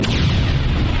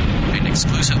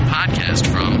exclusive podcast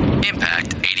from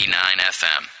Impact 89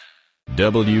 FM.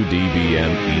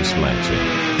 WDBM East Lansing.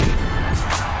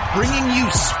 Bringing you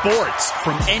sports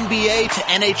from NBA to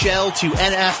NHL to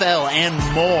NFL and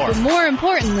more. But more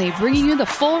importantly, bringing you the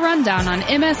full rundown on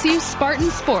MSU Spartan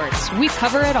Sports. We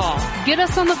cover it all. Get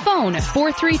us on the phone at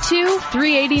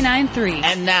 432-3893.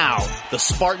 And now, the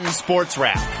Spartan Sports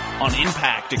Wrap on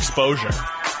Impact Exposure.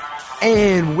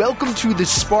 And welcome to the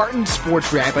Spartan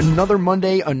Sports Wrap. Another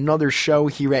Monday, another show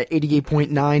here at 88.9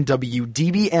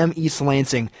 WDBM East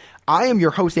Lansing. I am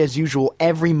your host, as usual,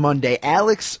 every Monday,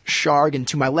 Alex Sharg, and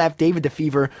to my left, David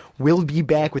DeFever will be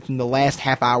back within the last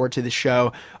half hour to the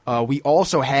show. We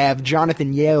also have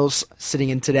Jonathan Yales sitting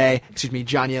in today. Excuse me,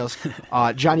 John Yales.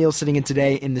 John Yales sitting in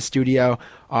today in the studio.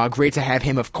 Great to have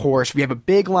him, of course. We have a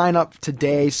big lineup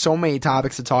today, so many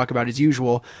topics to talk about as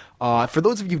usual. For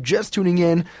those of you just tuning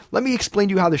in, let me explain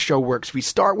to you how the show works. We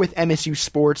start with MSU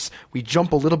sports, we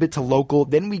jump a little bit to local,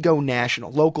 then we go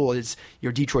national. Local is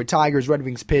your Detroit Tigers, Red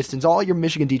Wings, Pistons, all your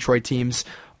Michigan-Detroit teams.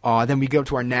 Then we go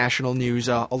to our national news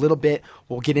a little bit.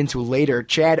 We'll get into later.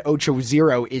 Chad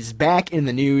Ochozero is back in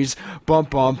the news.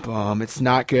 It's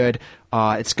not good.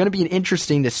 It's going to be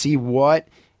interesting to see what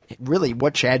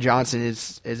Chad Johnson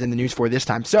is in the news for this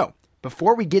time. So,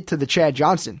 before we get to the Chad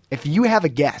Johnson, if you have a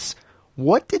guess,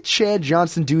 what did Chad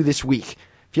Johnson do this week?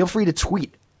 Feel free to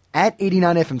tweet at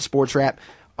 89FM Sports Wrap.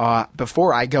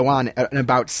 Before I go on, at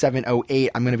about 7:08,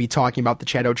 I'm going to be talking about the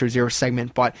Chad Ochozero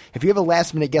segment. But if you have a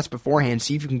last-minute guess beforehand,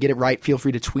 see if you can get it right, feel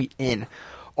free to tweet in.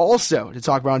 Also, to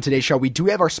talk about on today's show, we do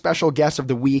have our special guest of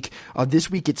the week. This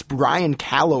week, it's Brian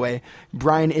Calloway.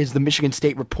 Brian is the Michigan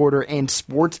State reporter and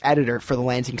sports editor for the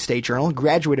Lansing State Journal,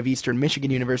 graduate of Eastern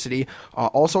Michigan University,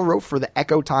 also wrote for the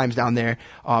Echo Times down there,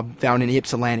 down in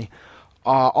Ypsilanti.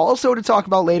 Also to talk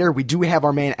about later, we do have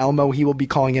our man Elmo. He will be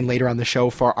calling in later on the show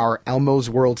for our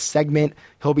Elmo's World segment.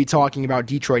 He'll be talking about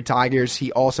Detroit Tigers.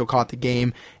 He also caught the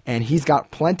game, and he's got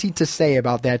plenty to say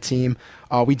about that team.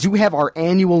 We do have our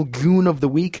annual Goon of the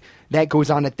Week. That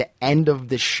goes on at the end of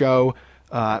the show.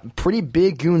 Pretty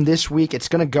big Goon this week. It's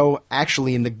going to go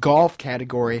actually in the golf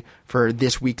category for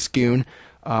this week's Goon.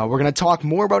 We're going to talk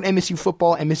more about MSU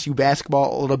football, MSU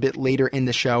basketball a little bit later in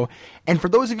the show. And for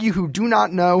those of you who do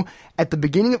not know, at the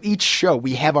beginning of each show,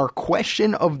 we have our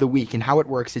question of the week. And how it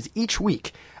works is each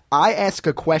week, I ask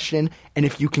a question, and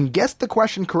if you can guess the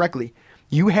question correctly,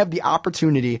 you have the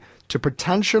opportunity to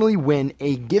potentially win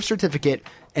a gift certificate.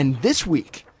 And this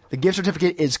week, the gift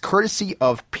certificate is courtesy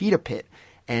of Pita Pit.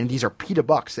 And these are Pita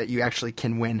Bucks that you actually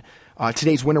can win.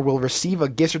 Today's winner will receive a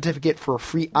gift certificate for a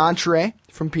free entree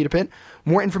from Pita Pit.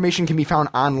 More information can be found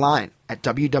online at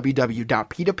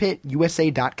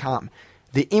www.pitapitusa.com.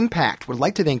 The Impact would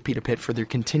like to thank Pita Pit for their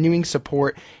continuing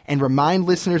support and remind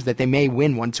listeners that they may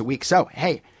win once a week. So,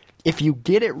 hey, if you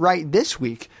get it right this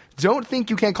week, don't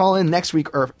think you can't call in next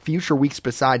week or future weeks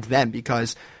besides then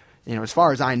because, as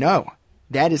far as I know,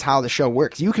 that is how the show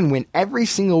works. You can win every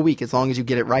single week as long as you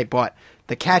get it right, but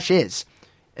the catch is,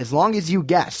 as long as you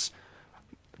guess,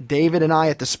 David and I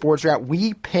at the Sports Wrap,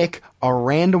 we pick a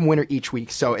random winner each week.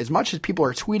 So as much as people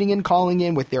are tweeting in, calling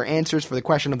in with their answers for the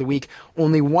question of the week,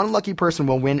 only one lucky person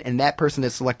will win, and that person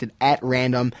is selected at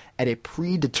random at a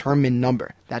predetermined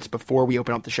number. That's before we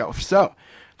open up the show. So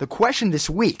the question this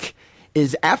week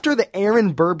is, after the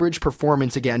Aaron Burbridge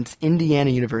performance against Indiana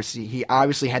University, he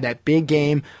obviously had that big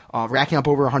game, racking up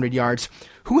over 100 yards,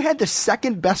 who had the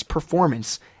second best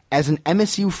performance as an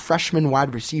MSU freshman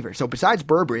wide receiver? So besides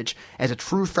Burbridge, as a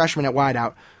true freshman at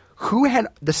wideout, who had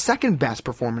the second best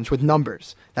performance with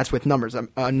numbers? That's with numbers,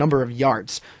 a number of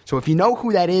yards. So if you know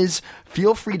who that is,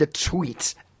 feel free to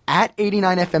tweet at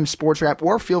 89FM Sports Wrap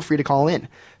or feel free to call in.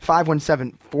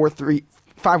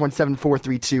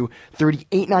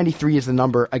 517-432-3893 is the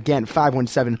number. Again,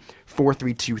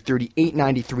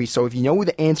 517-432-3893. So if you know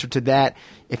the answer to that,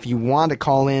 if you want to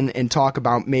call in and talk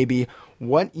about maybe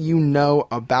what you know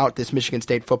about this Michigan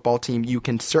State football team, you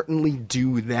can certainly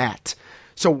do that.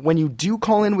 So when you do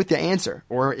call in with the answer,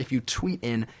 or if you tweet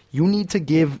in, you need to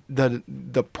give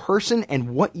the person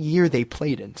and what year they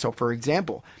played in. So for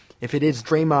example, if it is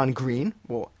Draymond Green,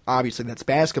 well, obviously that's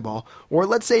basketball. Or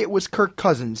let's say it was Kirk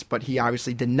Cousins, but he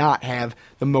obviously did not have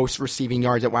the most receiving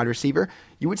yards at wide receiver.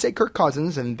 You would say Kirk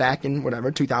Cousins and back in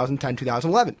 2010,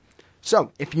 2011.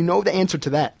 So if you know the answer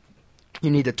to that, you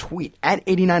need to tweet at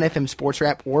 89FM Sports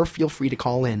Wrap or feel free to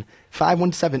call in.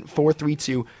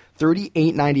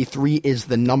 517-432-3893 is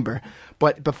the number.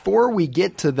 But before we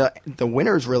get to the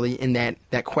winners, really, in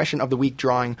that question of the week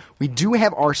drawing, we do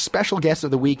have our special guest of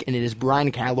the week, and it is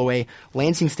Brian Calloway,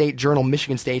 Lansing State Journal,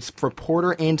 Michigan State's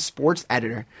reporter and sports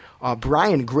editor.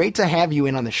 Brian, great to have you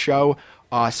in on the show.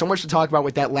 So much to talk about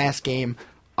with that last game.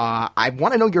 I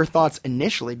want to know your thoughts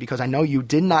initially because I know you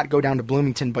did not go down to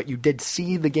Bloomington, but you did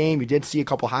see the game. You did see a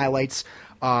couple highlights,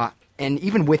 and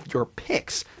even with your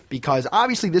picks, because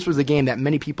obviously this was a game that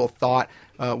many people thought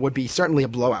would be certainly a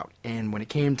blowout. And when it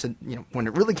came to, when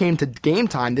it really came to game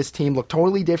time, this team looked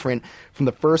totally different from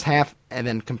the first half, and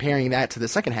then comparing that to the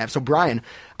second half. So Brian,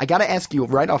 I got to ask you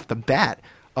right off the bat,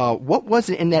 what was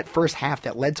it in that first half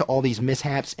that led to all these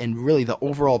mishaps and really the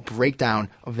overall breakdown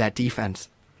of that defense?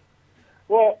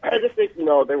 Well, I just think,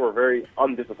 they were very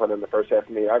undisciplined in the first half.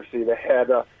 I mean, obviously they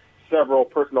had several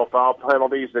personal foul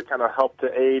penalties that kind of helped to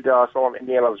aid some of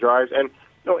Indiana's drives. And,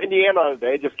 Indiana,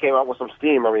 they just came out with some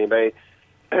steam. I mean, they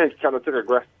kind of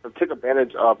took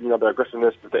advantage of, the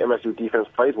aggressiveness that the MSU defense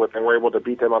plays with and were able to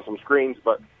beat them on some screens.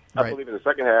 But I believe in the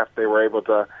second half they were able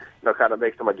to, kind of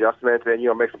make some adjustments and,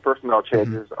 make some personnel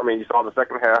changes. I mean, you saw in the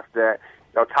second half that,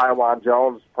 Taiwan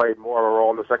Jones played more of a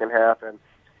role in the second half, and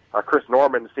Chris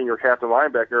Norman, the senior captain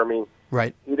linebacker, I mean,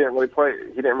 he didn't really play.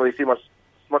 He didn't really see much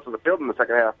of the field in the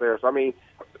second half there. So, I mean,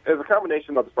 it's a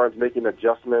combination of the Spartans making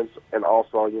adjustments and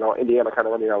also, Indiana kind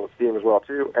of running out of steam as well,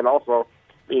 too. And also,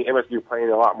 MSU playing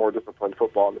a lot more disciplined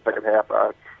football in the second half.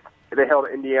 They held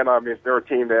Indiana. I mean, they're a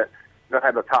team that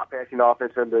had the top passing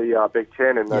offense in the Big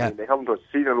Ten, and I mean, they held them to a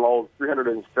season-low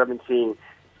 317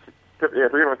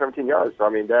 yards. So, I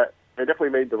mean, they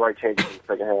definitely made the right changes in the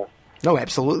second half. No,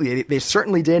 absolutely. They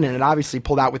certainly did, and it obviously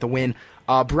pulled out with a win.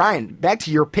 Brian, back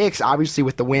to your picks, obviously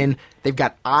with the win. They've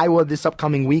got Iowa this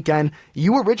upcoming weekend.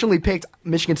 You originally picked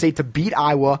Michigan State to beat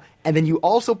Iowa, and then you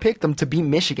also picked them to beat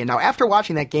Michigan. Now, after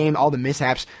watching that game, all the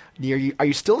mishaps, are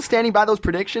you still standing by those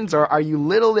predictions, or are you a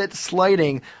little bit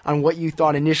sliding on what you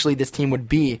thought initially this team would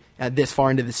be this far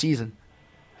into the season?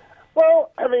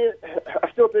 Well, I mean, I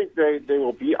still think they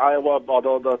will beat Iowa,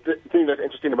 although the thing that's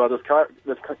interesting about this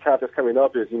contest coming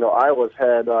up is, Iowa's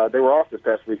had, they were off this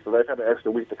past week, so they've had an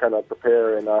extra week to kind of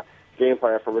prepare and game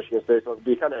plan for Michigan State, so it'll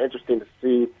be kind of interesting to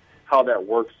see how that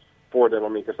works for them. I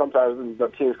mean, because sometimes the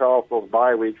teams come off those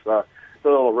bye weeks, they're a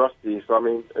little rusty, so, I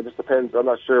mean, it just depends. I'm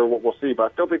not sure what we'll see,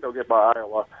 but I still think they'll get by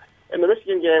Iowa. In the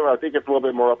Michigan game, I think it's a little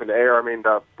bit more up in the air. I mean,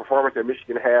 the performance that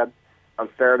Michigan had on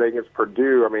Saturday against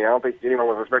Purdue, I mean, I don't think anyone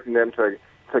was expecting them to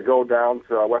go down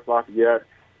to West Lafayette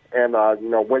and,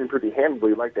 win pretty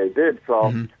handily like they did. So,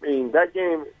 I mean, that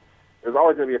game is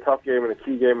always going to be a tough game and a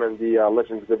key game in the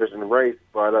Legends Division race.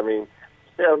 But, I mean,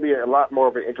 it'll be a lot more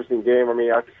of an interesting game. I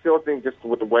mean, I still think just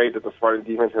with the way that the Spartan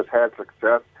defense has had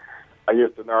success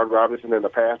against Denard Robinson in the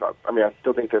past, I mean, I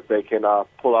still think that they can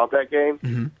pull out that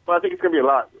game. But I think it's going to be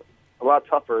a lot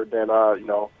tougher than,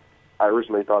 I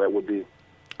originally thought it would be.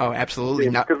 Oh, absolutely.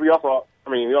 Because we also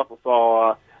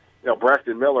saw,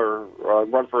 Braxton Miller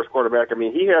run for his quarterback. I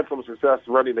mean, he had some success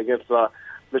running against the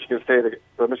Michigan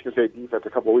State defense a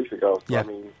couple of weeks ago. So, yeah. I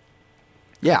mean,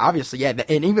 yeah, obviously, yeah.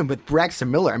 And even with Braxton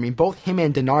Miller, I mean, both him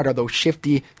and Denard are those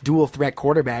shifty dual-threat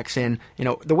quarterbacks. And,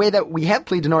 the way that we have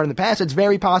played Denard in the past, it's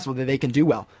very possible that they can do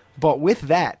well. But with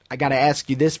that, I got to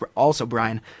ask you this also,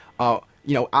 Brian.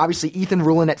 Obviously Ethan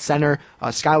Rulin at center,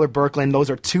 Skylar Berkland,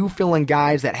 those are two fill-in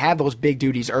guys that have those big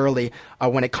duties early.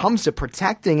 When it comes to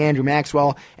protecting Andrew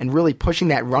Maxwell and really pushing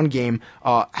that run game,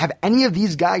 have any of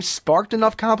these guys sparked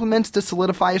enough compliments to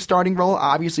solidify a starting role,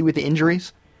 obviously with the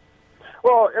injuries?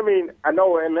 Well, I mean, I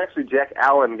know, and actually Jack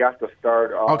Allen got the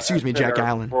start. Jack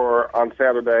Allen. On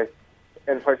Saturday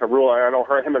in place of Rulin. I know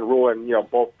him and Rulin,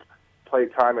 both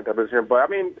played time at the position, but I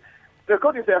mean, the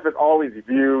coaching staff has always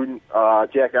viewed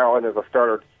Jack Allen as a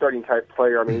starting type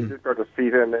player. I mean, he just started the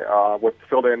season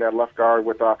filled in at left guard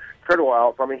with Treadwell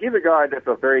out. So, I mean, he's a guy that's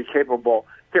a very capable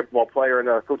player, and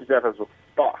the coaching staff has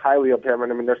thought highly of him.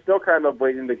 And I mean, they're still kind of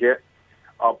waiting to get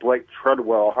Blake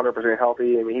Treadwell 100%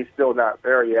 healthy. I mean, he's still not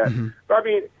there yet. But I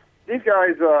mean, these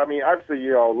guys. I mean, obviously,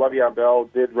 Le'Veon Bell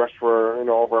did rush for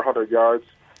over 100 yards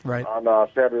on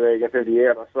Saturday against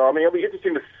Indiana. So I mean, it'll be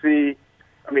interesting to see.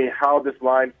 I mean, how this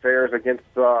line fares against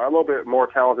a little bit more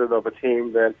talented of a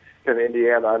team than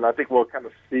Indiana, and I think we'll kind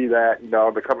of see that,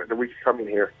 the weeks coming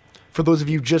here. For those of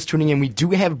you just tuning in, we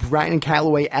do have Brian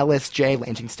Calloway, LSJ,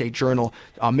 Lansing State Journal,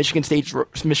 Michigan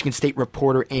State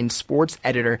reporter and sports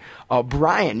editor.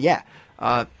 Brian,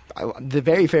 the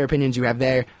very fair opinions you have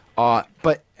there.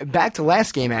 But back to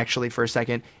last game, actually, for a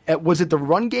second. Was it the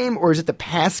run game or is it the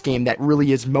pass game that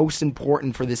really is most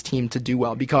important for this team to do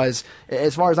well? Because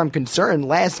as far as I'm concerned,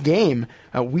 last game,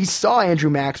 we saw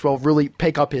Andrew Maxwell really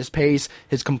pick up his pace,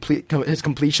 his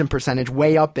completion percentage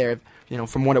way up there,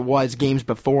 from what it was games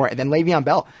before. And then Le'Veon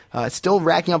Bell still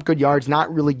racking up good yards,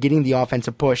 not really getting the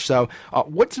offensive push. So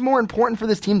what's more important for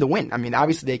this team to win? I mean,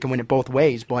 obviously they can win it both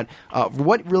ways, but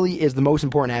what really is the most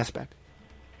important aspect?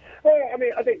 Well, I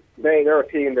mean, I think they're a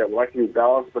team that likes to be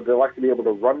balanced, but they like to be able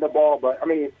to run the ball. But, I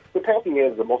mean, the passing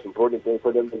is the most important thing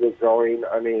for them to get going.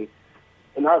 I mean,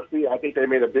 and obviously, I think they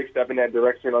made a big step in that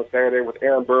direction on Saturday with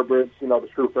Aaron Burbridge, the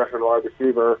true freshman wide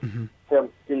receiver, him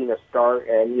getting a start.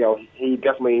 And, he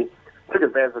definitely took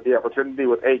advantage of the opportunity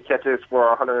with 8 catches for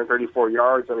 134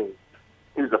 yards. I mean,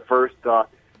 he was the first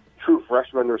true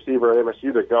freshman receiver at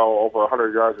MSU to go over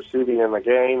 100 yards receiving in the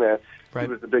game. And he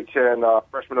was the Big Ten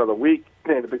Freshman of the Week,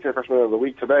 and the Big Ten Freshman of the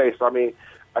Week today. So, I mean,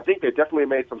 I think they definitely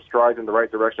made some strides in the right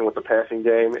direction with the passing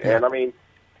game. Yeah. And, I mean,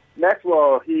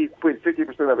 Maxwell, he completed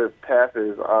 50% of his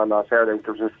passes on Saturday, which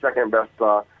was his second-best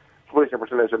completion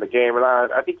percentage in the game. And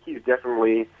I think he's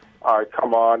definitely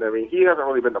come on. I mean, he hasn't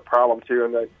really been the problem, too,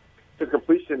 and his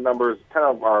completion numbers kind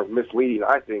of are misleading,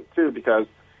 I think, too, because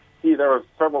there were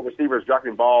several receivers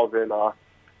dropping balls in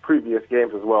previous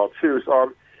games as well, too. So, I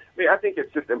mean, I think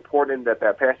it's just important that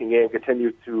passing game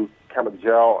continues to kind of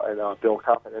gel and build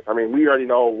confidence. I mean, we already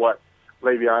know what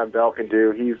Le'Veon Bell can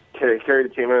do. He's carried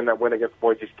the team in that win against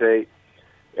Boise State,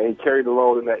 and he carried the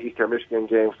load in that Eastern Michigan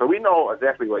game. So we know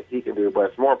exactly what he can do, but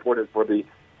it's more important for the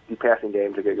passing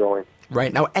game to get going.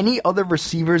 Right. Now, any other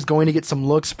receivers going to get some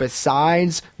looks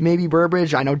besides maybe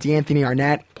Burbridge? I know DeAnthony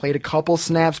Arnett played a couple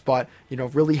snaps, but,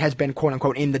 really has been,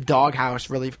 quote-unquote, in the doghouse,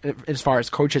 really, as far as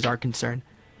coaches are concerned.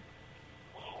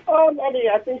 I mean,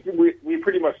 I think we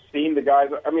pretty much seen the guys.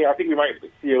 I mean, I think we might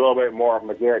see a little bit more of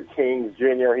McGarrett King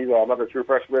Jr. He's another true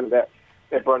freshman that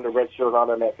burned the red shirt on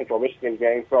in that Central Michigan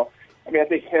game. So, I mean, I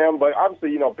think him, but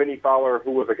obviously, Benny Fowler,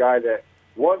 who was a guy that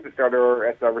was the starter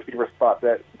at the receiver spot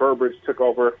that Burbridge took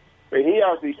over. I mean, he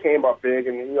obviously came up big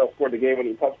and, scored the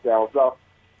game-winning touchdown. So,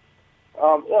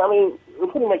 I mean, we're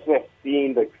pretty much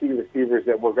seeing the key receivers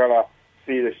that we're going to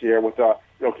see this year with,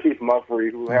 Keith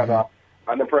Mumphrey, who had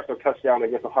an impressive touchdown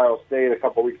against Ohio State a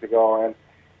couple weeks ago, and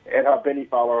Benny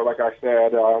Fowler, like I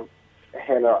said,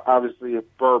 and obviously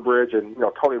Burbridge and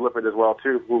Tony Lippett as well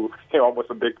too, who came up with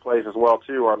some big plays as well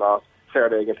too on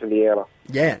Saturday against Indiana.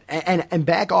 Yeah, and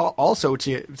back also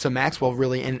to Maxwell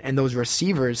really and those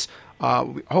receivers.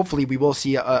 Hopefully we will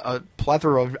see a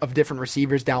plethora of different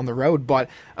receivers down the road, but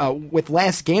with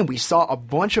last game we saw a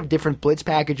bunch of different blitz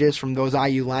packages from those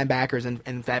IU linebackers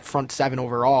and that front seven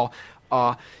overall.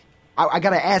 I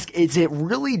got to ask, is it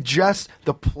really just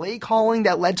the play calling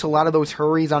that led to a lot of those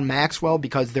hurries on Maxwell?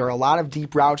 Because there are a lot of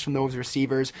deep routes from those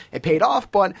receivers. It paid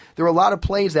off, but there were a lot of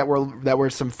plays that were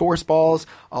some force balls,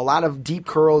 a lot of deep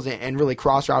curls, and really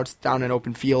cross routes down an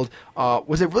open field.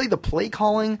 Was it really the play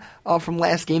calling from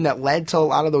last game that led to a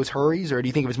lot of those hurries, or do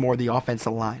you think it was more the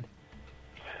offensive line?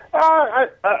 I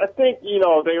think, they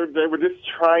were just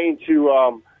trying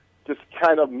to just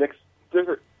kind of mix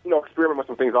different, experiment with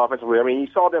some things offensively. I mean, you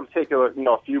saw them take a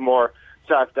few more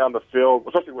shots down the field,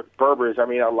 especially with Burbridge. I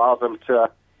mean, it allows them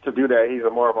to do that. He's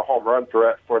more of a home run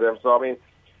threat for them. So, I mean,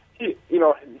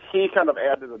 he kind of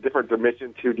added a different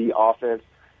dimension to the offense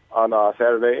on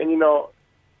Saturday. And,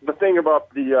 the thing about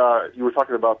you were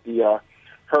talking about the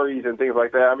hurries and things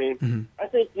like that. I mean, I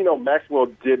think, Maxwell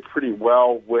did pretty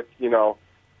well with,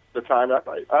 the time.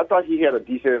 I thought he had a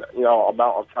decent, amount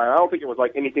of time. I don't think it was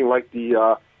like anything like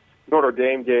the Notre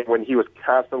Dame game when he was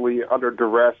constantly under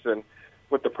duress and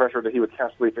with the pressure that he was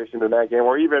constantly facing in that game,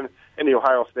 or even in the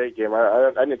Ohio State game.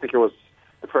 I didn't think it was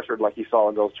the pressure like he saw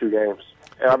in those two games.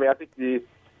 And I mean, I think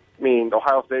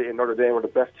Ohio State and Notre Dame were the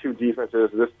best two defenses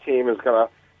this team is going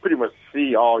to pretty much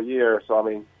see all year. So, I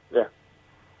mean, yeah.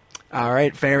 All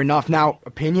right, fair enough. Now,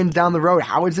 opinions down the road.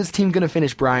 How is this team going to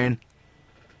finish, Brian?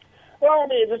 Well, I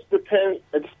mean, it just depends.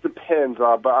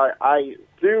 But I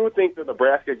do think the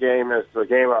Nebraska game is the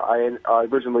game I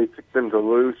originally picked them to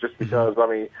lose just because, I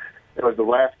mean, it was the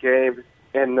last game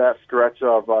in that stretch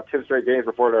of 10 straight games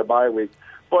before their bye week.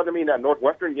 But, I mean, that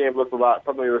Northwestern game looks a lot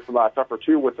tougher,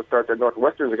 too, with the start that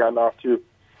Northwestern's gotten off to,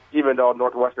 even though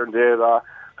Northwestern did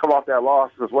come off that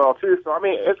loss as well, too. So, I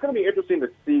mean, it's going to be interesting to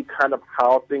see kind of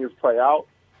how things play out.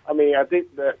 I mean, I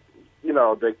think that,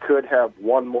 they could have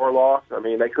one more loss. I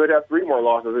mean, they could have three more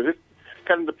losses. It just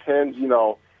kind of depends,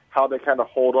 how they kind of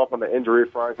hold up on the injury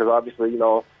front, because obviously,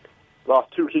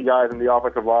 lost two key guys in the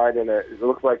offensive line, and it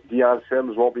looks like Deion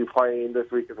Sims won't be playing this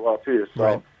week as well, too. So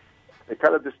right. It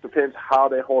kind of just depends how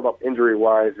they hold up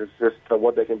injury-wise. It's just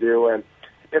what they can do, and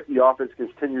if the offense can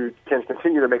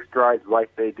continue to make strides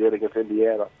like they did against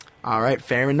Indiana. All right,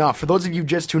 fair enough. For those of you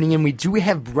just tuning in, we do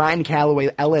have Brian Calloway,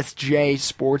 LSJ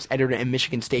sports editor and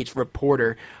Michigan State's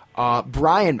reporter.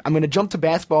 Brian, I'm going to jump to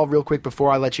basketball real quick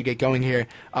before I let you get going here.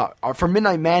 For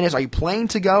Midnight Madness, are you planning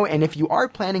to go? And if you are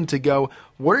planning to go,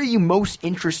 what are you most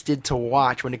interested to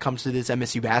watch when it comes to this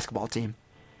MSU basketball team?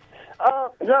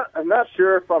 I'm not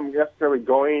sure if I'm necessarily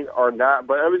going or not,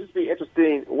 but it would just be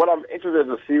interesting. What I'm interested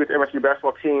to see with the MSU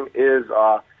basketball team is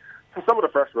for some of the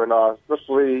freshmen,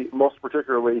 especially, most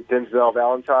particularly, Denzel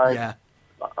Valentine,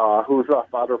 whose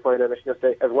father played at Michigan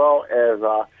State, as well as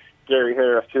Gary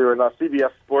Harris, too. And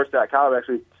CBSSports.com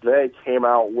actually today came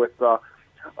out with a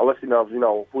listing of,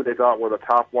 who they thought were the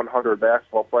top 100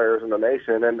 basketball players in the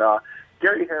nation. And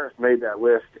Gary Harris made that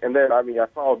list. And then, I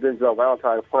saw Denzel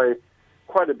Valentine play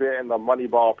quite a bit in the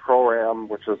Moneyball program,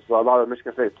 which is a lot of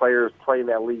Michigan State players play in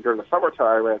that league during the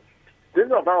summertime. And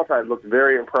Denzel Valentine looked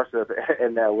very impressive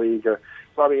in that league. So,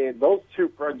 those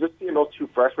two, just seeing those two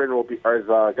freshmen is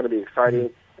going to be exciting,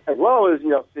 as well as,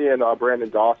 seeing Brandon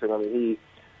Dawson. he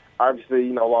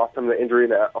obviously, lost him to injury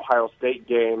in the Ohio State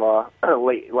game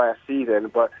late last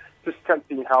season, but just kind of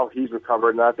seeing how he's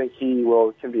recovered, and I think he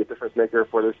can be a difference maker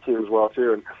for this team as well,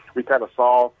 too. And we kind of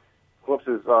saw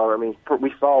glimpses,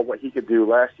 we saw what he could do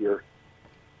last year.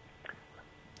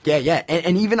 Yeah.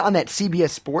 And even on that CBS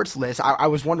Sports list, I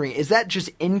was wondering, is that just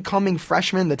incoming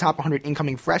freshmen, the top 100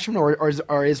 incoming freshmen,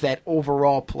 or is that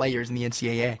overall players in the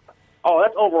NCAA? Oh,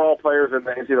 that's overall players in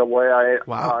the NCAA.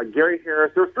 Wow. Gary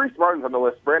Harris, there were 3 Spartans on the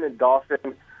list. Brandon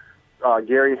Dawson,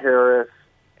 Gary Harris,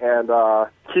 and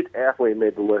Keith Athley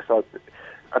made the list. So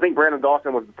I think Brandon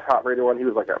Dawson was the top-rated one. He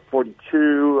was at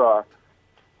 42.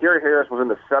 Gary Harris was in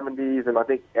the 70s, and I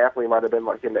think Athley might have been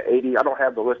in the 80s. I don't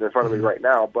have the list in front of me right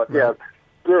now, but yeah,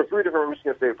 there are 3 different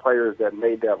Michigan State players that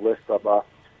made that list of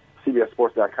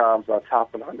CBSSports.com's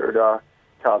top 100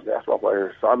 college basketball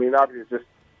players. So, obviously it's just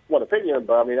one opinion,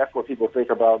 but, that's what people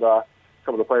think about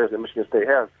some of the players that Michigan State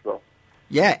has. So.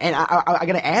 Yeah, and I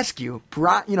got to ask you,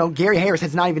 Gary Harris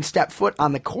has not even stepped foot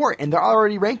on the court, and they're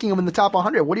already ranking him in the top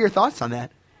 100. What are your thoughts on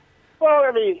that?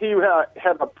 Well, he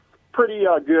had a pretty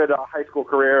good high school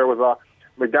career, was a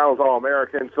McDonald's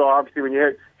All-American, so obviously when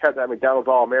you have that McDonald's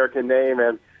All-American name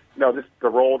and just the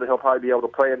role that he'll probably be able to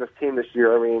play in this team this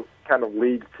year, kind of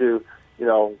leads to,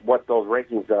 what those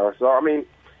rankings are. So,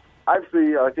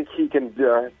 obviously, I think he can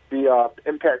be an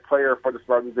impact player for the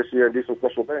Spartans this year and do some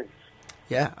special things.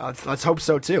 Yeah, let's hope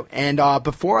so, too. And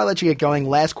before I let you get going,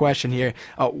 last question here.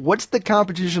 What's the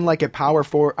competition like at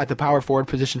the power forward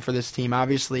position for this team?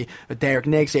 Obviously, with Derek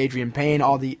Nix, Adrian Payne,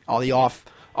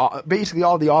 basically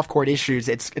all the off-court issues,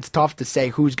 it's tough to say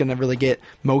who's going to really get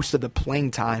most of the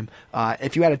playing time.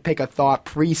 If you had to pick a thought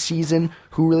preseason,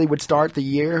 who really would start the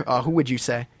year, who would you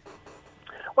say?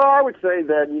 Well, I would say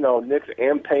that, Nix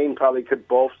and Payne probably could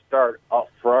both start up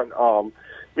front.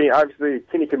 Obviously,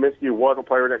 Kenny Kaminsky was a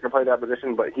player that can play that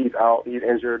position, but he's out, he's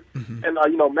injured. Mm-hmm. And,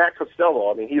 Matt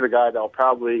Costello, he's a guy that will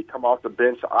probably come off the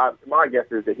bench. My guess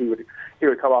is that he would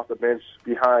come off the bench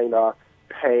behind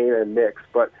Payne and Nix.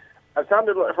 But it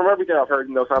sounded, from everything I've heard,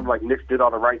 it sounded like Nix did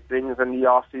all the right things in the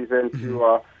offseason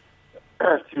to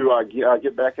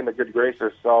get back into good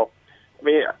graces. So,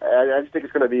 I just think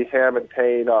it's going to be him and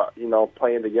Payne,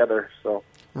 playing together. So.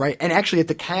 Right, and actually at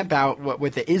the camp out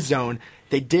with the Is Zone,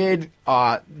 they did,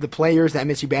 the players, the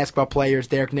MSU basketball players,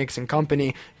 Derek Nix and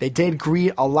company, they did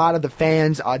greet a lot of the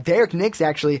fans. Derek Nix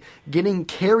actually getting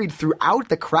carried throughout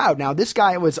the crowd. Now, this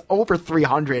guy was over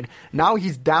 300. Now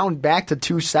he's down back to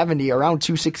 270, around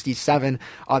 267.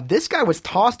 This guy was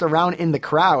tossed around in the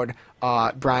crowd,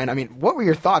 Brian. What were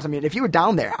your thoughts? If you were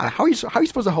down there, how are you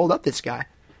supposed to hold up this guy?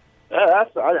 Yeah,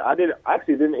 I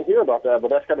didn't hear about that, but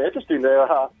that's kind of interesting.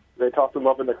 They tossed him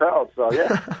up in the crowd, so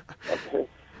yeah.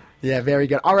 Yeah, very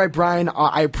good. All right, Brian,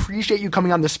 I appreciate you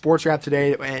coming on the Sports Wrap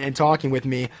today and talking with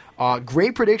me.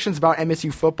 Great predictions about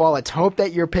MSU football. Let's hope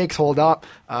that your picks hold up.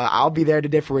 I'll be there to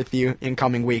differ with you in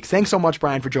coming weeks. Thanks so much,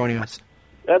 Brian, for joining us.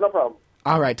 Yeah, no problem.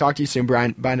 All right, talk to you soon,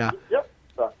 Brian. Bye now. Yep.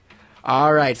 Bye.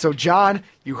 All right, so John,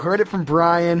 you heard it from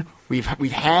Brian. We've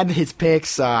had his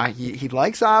picks. He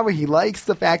likes Iowa. He likes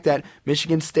the fact that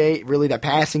Michigan State, really that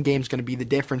passing game is going to be the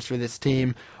difference for this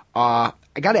team. I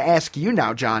got to ask you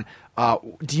now, John,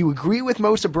 do you agree with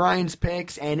most of Brian's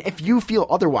picks? And if you feel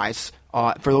otherwise,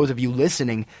 for those of you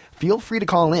listening, feel free to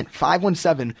call in.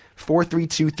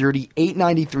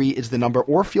 517-432-3893 is the number,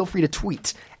 or feel free to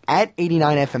tweet at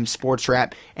 89FM Sports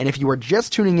Wrap. And if you are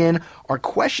just tuning in, our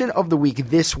question of the week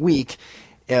this week,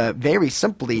 very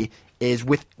simply, is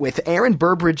with Aaron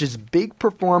Burbridge's big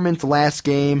performance last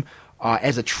game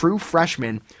as a true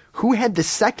freshman, who had the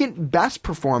second best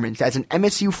performance as an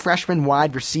MSU freshman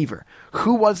wide receiver?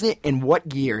 Who was it and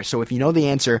what year? So if you know the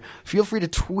answer, feel free to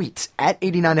tweet at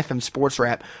 89FM Sports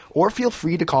Wrap, or feel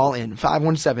free to call in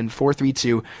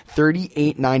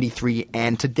 517-432-3893.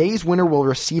 And today's winner will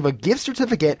receive a gift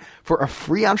certificate for a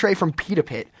free entree from Pita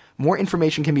Pit More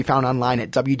information can be found online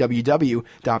at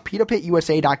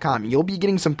www.pitapitusa.com. You'll be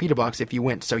getting some Pita Bucks if you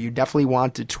win, so you definitely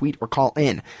want to tweet or call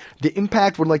in. The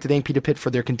Impact would like to thank Pita Pit for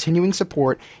their continuing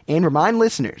support and remind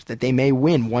listeners that they may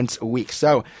win once a week.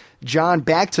 So, John,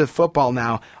 back to football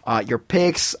now. Your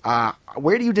picks,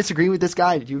 where do you disagree with this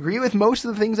guy? Do you agree with most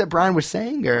of the things that Brian was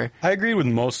saying? Or I agree with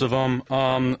most of them.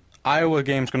 Iowa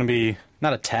game's going to be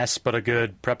not a test, but a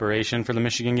good preparation for the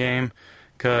Michigan game,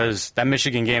 because that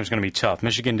Michigan game is going to be tough.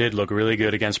 Michigan did look really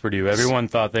good against Purdue. Everyone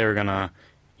thought they were going to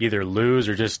either lose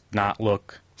or just not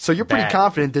look So you're pretty bad.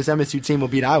 confident this MSU team will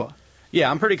beat Iowa?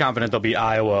 Yeah, I'm pretty confident they'll beat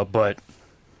Iowa, but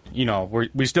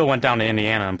we still went down to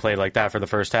Indiana and played like that for the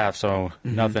first half, so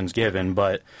nothing's given.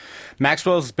 But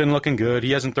Maxwell's been looking good.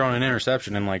 He hasn't thrown an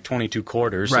interception in like 22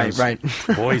 quarters since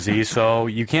Boise, so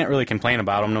you can't really complain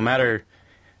about him. No matter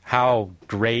how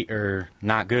great or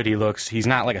not good he looks, he's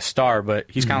not like a star, but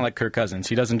he's kind of like Kirk Cousins.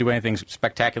 He doesn't do anything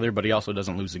spectacular, but he also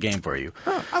doesn't lose the game for you.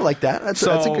 Oh, I like that. That's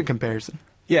a good comparison.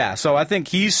 Yeah, so I think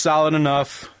he's solid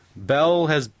enough. Bell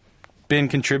has been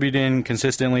contributing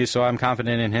consistently, so I'm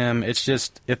confident in him. It's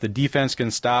just if the defense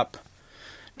can stop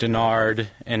Denard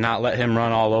and not let him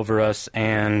run all over us,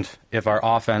 and if our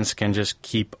offense can just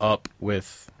keep up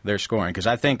with their scoring, because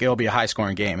I think it'll be a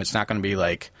high-scoring game. It's not going to be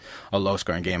like a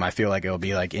low-scoring game. I feel like it'll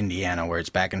be like Indiana, where it's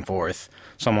back and forth.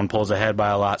 Someone pulls ahead by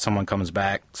a lot, someone comes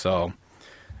back. So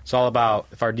it's all about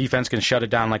if our defense can shut it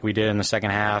down like we did in the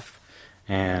second half,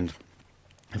 and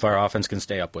if our offense can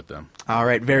stay up with them. All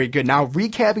right, very good. Now,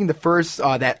 recapping the first,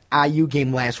 that IU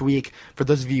game last week, for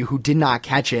those of you who did not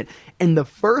catch it, in the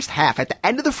first half, at the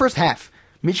end of the first half,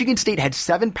 Michigan State had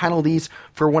 7 penalties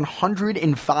for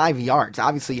 105 yards.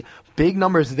 Obviously, big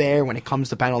numbers there when it comes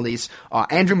to penalties.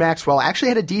 Andrew Maxwell actually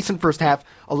had a decent first half,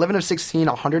 11 of 16,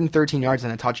 113 yards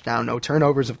and a touchdown. No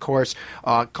turnovers, of course.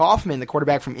 Kaufman, the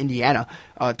quarterback from Indiana,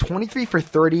 23 for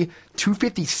 30,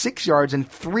 256 yards and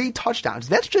 3 touchdowns.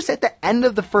 That's just at the end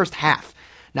of the first half.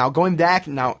 Now, going back,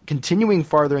 continuing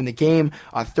farther in the game,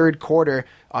 third quarter,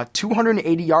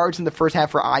 280 yards in the first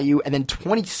half for IU, and then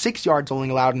 26 yards only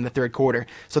allowed in the third quarter.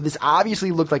 So this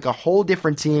obviously looked like a whole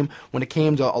different team when it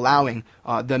came to allowing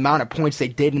the amount of points they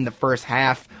did in the first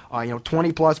half.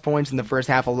 20-plus points in the first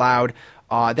half allowed.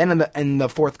 Then in the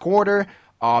fourth quarter,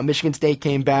 Michigan State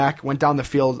came back, went down the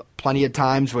field plenty of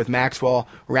times with Maxwell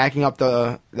racking up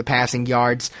the passing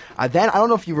yards. Then, I don't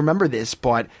know if you remember this,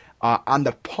 but on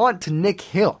the punt to Nick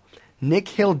Hill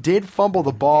did fumble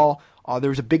the ball. There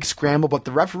was a big scramble, but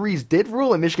the referees did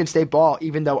rule a Michigan State ball,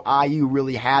 even though IU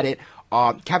really had it.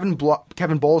 Kevin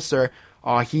Bolser,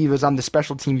 he was on the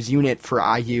special teams unit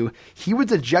for IU. He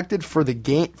was ejected for the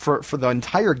game for the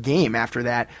entire game after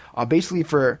that, basically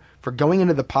for going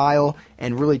into the pile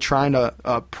and really trying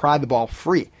to pry the ball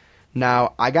free.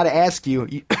 Now, I got to ask you,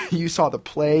 you saw the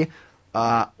play.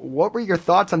 What were your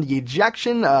thoughts on the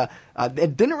ejection?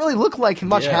 It didn't really look like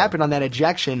much happened on that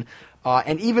ejection.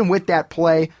 And even with that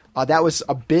play, that was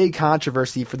a big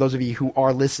controversy for those of you who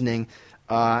are listening.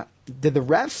 Did the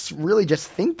refs really just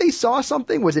think they saw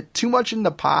something? Was it too much in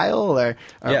the pile?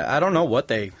 Yeah, I don't know what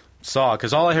they saw,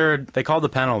 because all I heard, they called the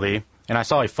penalty, and I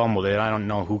saw he fumbled it. I don't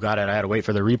know who got it. I had to wait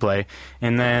for the replay.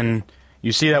 And then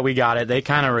you see that we got it. They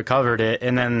kind of recovered it,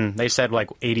 and then they said like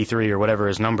 83 or whatever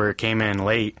his number came in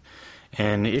late.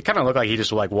 And it kind of looked like he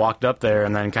just like walked up there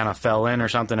and then kind of fell in or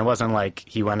something. It wasn't like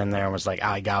he went in there and was like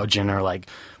eye gouging or like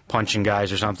punching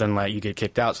guys or something like you get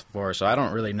kicked out for. So I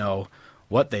don't really know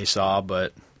what they saw,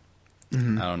 but I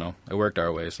don't know. It worked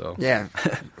our way, so. Yeah.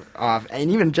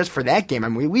 And even just for that game, I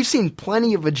mean, we've seen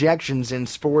plenty of ejections in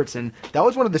sports, and that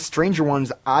was one of the stranger ones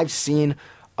I've seen.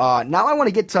 Now I want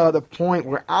to get to the point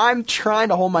where I'm trying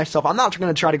to hold myself. I'm not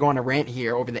going to try to go on a rant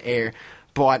here over the air,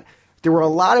 but there were a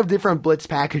lot of different blitz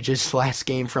packages last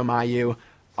game from IU.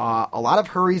 A lot of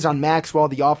hurries on Maxwell.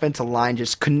 The offensive line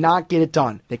just could not get it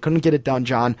done. They couldn't get it done,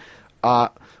 John.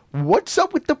 What's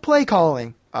up with the play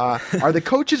calling? Are the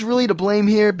coaches really to blame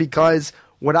here? Because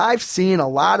what I've seen, a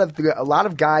lot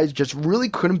of guys just really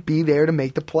couldn't be there to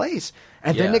make the plays.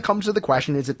 And then it comes to the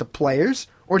question, is it the players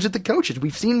or is it the coaches?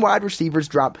 We've seen wide receivers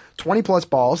drop 20-plus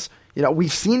balls.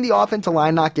 We've seen the offensive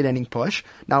line not get any push.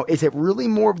 Now, is it really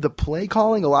more of the play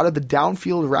calling, a lot of the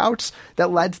downfield routes that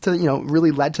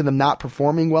really led to them not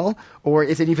performing well? Or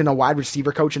is it even a wide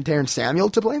receiver coach and Terrence Samuel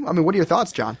to blame? I mean, what are your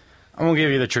thoughts, John? I'm going to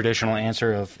give you the traditional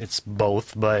answer of it's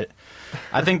both, but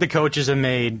I think the coaches have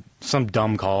made some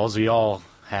dumb calls. We all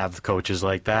have coaches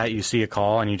like that. You see a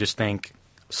call and you just think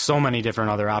so many different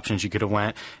other options you could have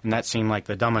went, and that seemed like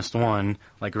the dumbest one,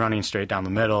 like running straight down the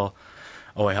middle.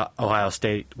 Ohio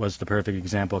State was the perfect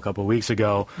example a couple of weeks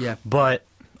ago. Yeah. But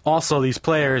also these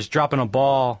players dropping a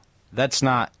ball that's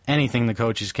not anything the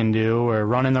coaches can do, or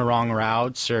running the wrong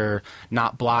routes, or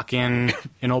not blocking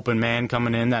an open man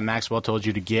coming in that Maxwell told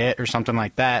you to get, or something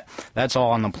like that. That's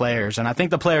all on the players. And I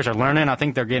think the players are learning. I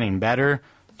think they're getting better.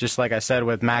 Just like I said,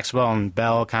 with Maxwell and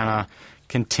Bell kind of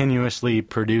continuously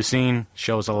producing,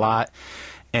 shows a lot.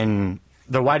 And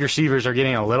the wide receivers are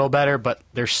getting a little better, but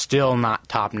they're still not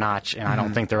top-notch, and I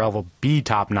don't think they'll ever be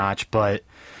top-notch. But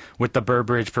with the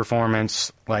Burbridge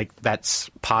performance, like, that's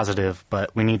positive,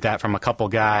 but we need that from a couple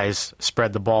guys,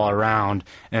 spread the ball around,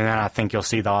 and then I think you'll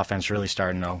see the offense really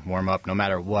starting to warm up no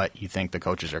matter what you think the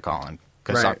coaches are calling,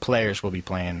 because our players will be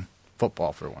playing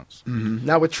football for once.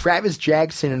 Now, with Travis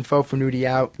Jackson and Fofanuti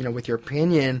out, with your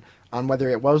opinion on whether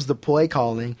it was the play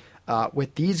calling,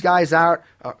 with these guys out,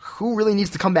 who really needs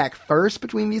to come back first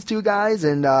between these two guys?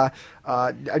 And,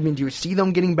 do you see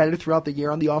them getting better throughout the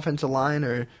year on the offensive line,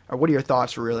 or what are your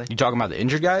thoughts, really? You talking about the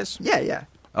injured guys? Yeah.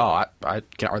 Oh, are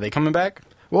they coming back?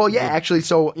 Well, yeah, actually,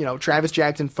 so, Travis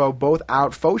Jackson, Fo, both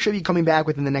out. Fo should be coming back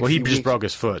within the next few weeks. Well, he just broke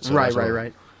his foot. So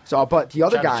right. So, but the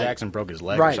other Travis guy... Jackson broke his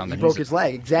leg or something. He broke his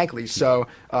leg, exactly. So,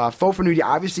 Fofanuti,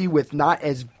 obviously, with not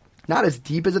as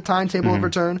deep as a timetable of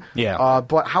return. Yeah.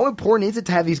 But how important is it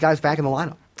to have these guys back in the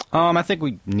lineup? I think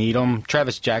we need them.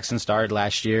 Travis Jackson started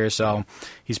last year, so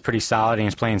he's pretty solid, and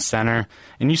he's playing center.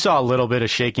 And you saw a little bit of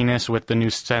shakiness with the new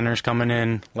centers coming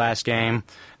in last game,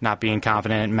 not being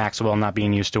confident, Maxwell not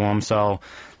being used to him. So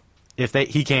if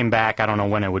he came back, I don't know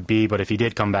when it would be, but if he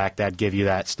did come back, that'd give you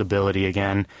that stability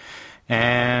again.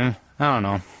 And I don't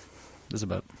know. That's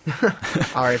about it.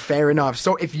 All right, fair enough.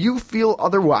 So if you feel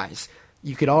otherwise,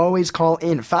 you could always call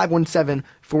in.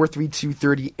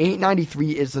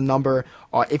 517-432-3893 is the number.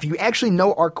 If you actually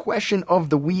know our question of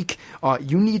the week,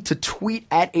 you need to tweet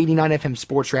at 89FM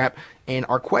Sports Wrap. And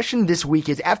our question this week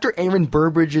is, after Aaron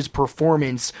Burbridge's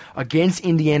performance against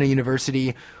Indiana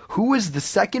University, who was the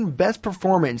second best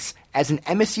performance as an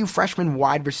MSU freshman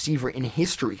wide receiver in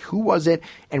history? Who was it,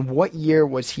 and what year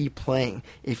was he playing?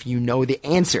 If you know the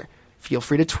answer, feel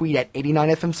free to tweet at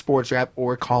 89FM Sports Wrap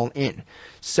or call in.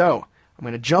 So I'm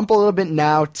going to jump a little bit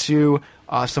now to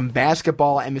some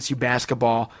basketball, MSU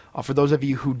basketball. For those of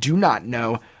you who do not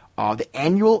know, the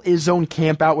annual Izzone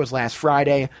campout was last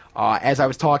Friday. As I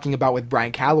was talking about with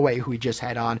Brian Calloway, who we just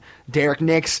had on, Derek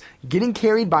Nix getting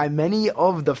carried by many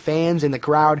of the fans in the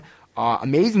crowd.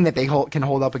 Amazing that they can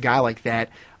hold up a guy like that.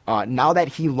 Now that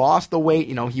he lost the weight,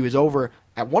 he was over,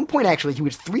 at one point actually, he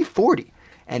was 340.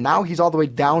 And now he's all the way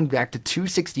down back to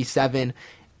 267.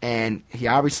 And he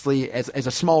obviously, as a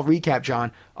small recap,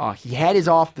 John, he had his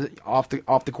off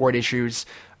the court issues.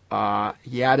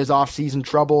 He had his off-season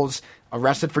troubles.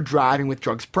 Arrested for driving with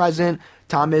drugs present.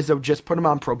 Tom Izzo just put him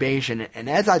on probation. And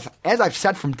as I've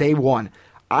said from day one,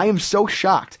 I am so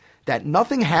shocked that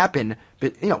nothing happened.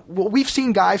 But we've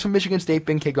seen guys from Michigan State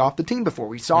being kicked off the team before.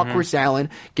 We saw Chris Allen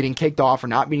getting kicked off for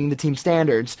not meeting the team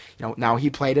standards. Now he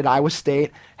played at Iowa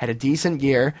State, had a decent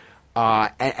year,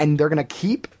 and they're gonna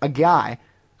keep a guy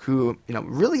who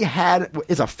really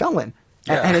is a felon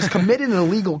and has committed an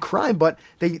illegal crime, but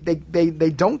they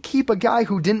don't keep a guy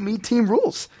who didn't meet team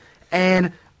rules.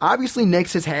 And obviously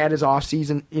Nix has had his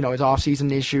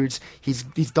offseason issues.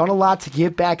 He's done a lot to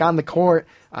get back on the court.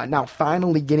 Now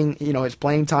finally getting his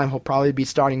playing time. He'll probably be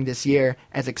starting this year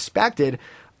as expected.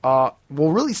 We'll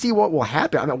really see what will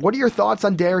happen. I mean, what are your thoughts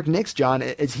on Derek Nix, John?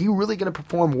 Is he really going to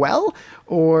perform well,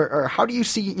 or how do you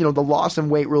see the loss in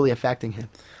weight really affecting him?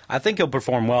 I think he'll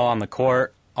perform well on the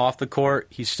court. Off the court,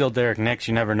 he's still Derek Nix.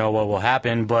 You never know what will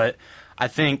happen. But I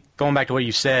think, going back to what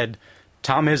you said,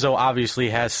 Tom Izzo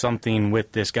obviously has something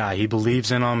with this guy. He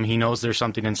believes in him. He knows there's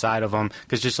something inside of him.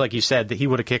 Because just like you said, that he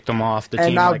would have kicked him off the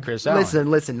team like Chris Allen.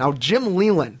 Listen. Now, Jim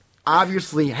Leland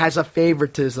obviously has a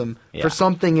favoritism for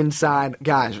something inside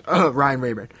guys. Ryan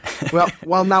Rayburn.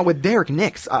 Well, now with Derek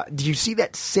Nix, do you see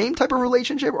that same type of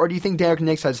relationship, or do you think Derek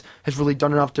Nix has really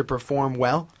done enough to perform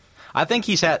well? I think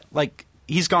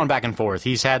he's gone back and forth.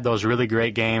 He's had those really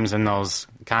great games and those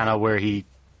kind of where he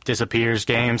disappears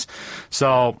games.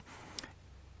 So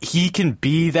he can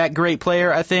be that great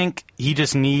player, I think. He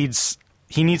just needs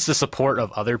the support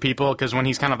of other people, because when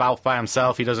he's kind of out by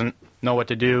himself, he doesn't know what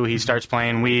to do. He starts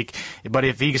playing weak. But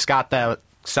if he's got that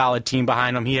solid team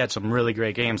behind him, he had some really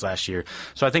great games last year.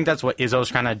 So I think that's what Izzo's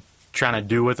kind of trying to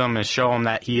do with him, is show him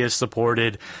that he is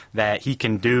supported, that he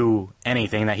can do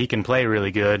anything, that he can play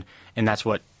really good, and that's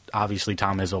what obviously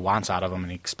Tom Izzo wants out of him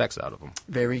and he expects out of him.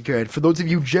 Very good. For those of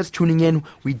you just tuning in,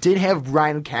 we did have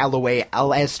Brian Calloway,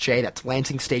 LSJ, that's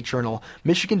Lansing State Journal,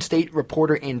 Michigan State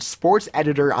reporter and sports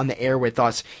editor on the air with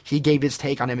us. He gave his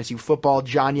take on MSU football.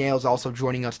 John Yale is also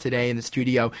joining us today in the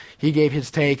studio. He gave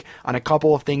his take on a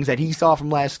couple of things that he saw from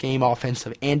last game,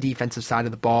 offensive and defensive side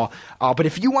of the ball. But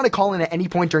if you want to call in at any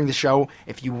point during the show,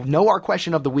 if you know our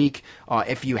question of the week,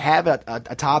 if you have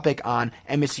a topic on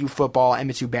MSU football,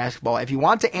 MSU basketball, if you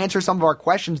want to answer some of our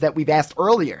questions that we've asked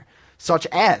earlier, such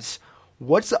as,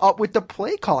 what's up with the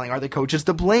play calling? Are the coaches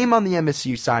to blame on the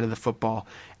MSU side of the football?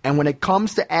 And when it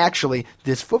comes to actually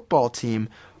this football team,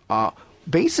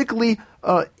 basically,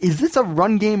 is this a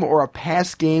run game or a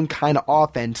pass game kind of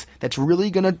offense that's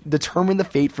really going to determine the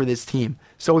fate for this team?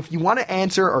 So if you want to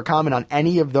answer or comment on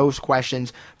any of those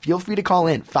questions, feel free to call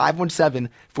in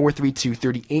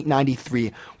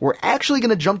 517-432-3893. We're actually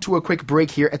going to jump to a quick break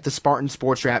here at the Spartan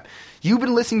Sports Wrap. You've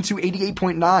been listening to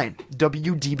 88.9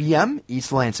 WDBM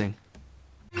East Lansing.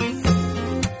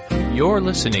 You're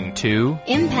listening to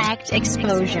Impact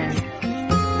Exposure.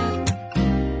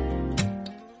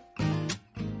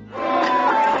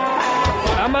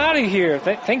 I'm out of here.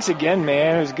 Thanks again,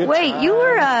 man. It was a good. Wait, time. you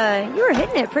were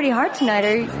hitting it pretty hard tonight.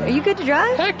 Are you good to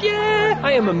drive? Heck yeah!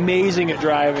 I am amazing at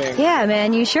driving. Yeah,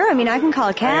 man. You sure? I mean, I can call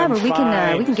a cab, or we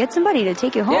can get somebody to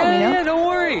take you home. Yeah, you know? yeah. Don't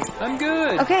worry. I'm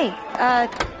good. Okay.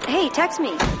 Hey, text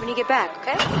me when you get back.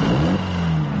 Okay.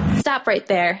 Stop right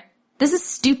there. This is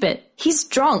stupid. He's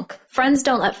drunk. Friends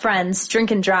don't let friends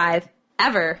drink and drive.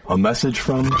 Ever. A message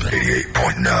from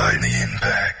 88.9 The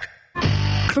Impact.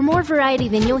 For more variety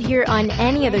than you'll hear on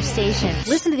any other station,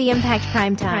 listen to the Impact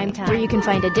Primetime, where you can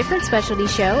find a different specialty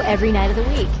show every night of the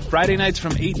week. Friday nights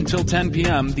from 8 until 10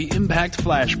 p.m., the Impact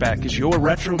Flashback is your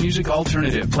retro music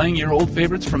alternative, playing your old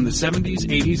favorites from the 70s,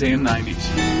 80s, and 90s.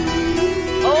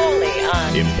 Only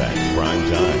on Impact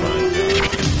Primetime.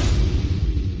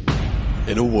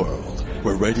 In a world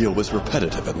where radio is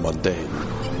repetitive and mundane,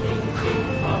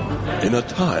 in a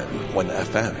time when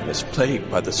FM is plagued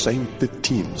by the same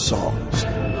 15 songs,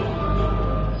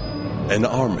 an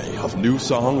army of new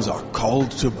songs are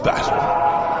called to battle,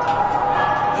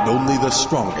 and only the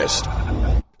strongest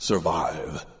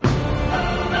survive.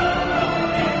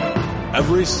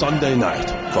 Every Sunday night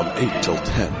from 8 till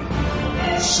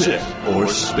 10, Sit or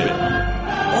Spin,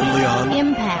 only on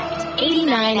Impact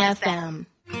 89 FM.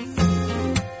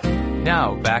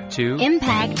 Now back to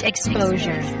Impact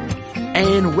Exposure.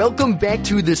 And welcome back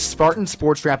to the Spartan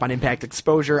Sports Wrap on Impact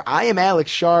Exposure. I am Alex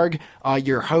Sharg,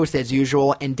 your host as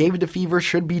usual, and David DeFever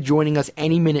should be joining us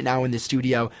any minute now in the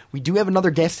studio. We do have another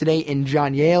guest today in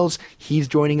John Yales. He's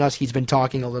joining us. He's been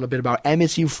talking a little bit about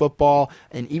MSU football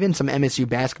and even some MSU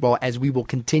basketball as we will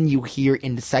continue here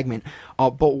in the segment.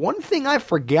 But one thing I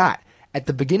forgot, at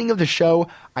the beginning of the show,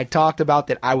 I talked about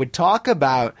that I would talk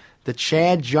about the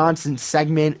Chad Johnson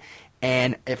segment.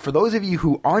 And for those of you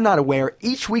who are not aware,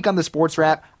 each week on the Sports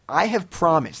Wrap, I have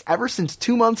promised, ever since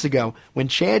 2 months ago, when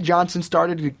Chad Johnson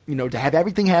started to have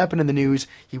everything happen in the news,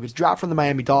 he was dropped from the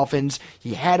Miami Dolphins,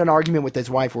 he had an argument with his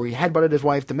wife where he headbutted his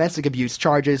wife, domestic abuse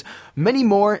charges, many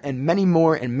more and many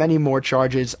more and many more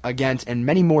charges against, and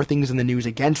many more things in the news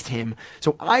against him.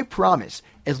 So I promise,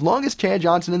 as long as Chad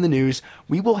Johnson in the news,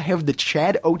 we will have the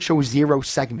Chad Ocho Zero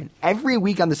segment every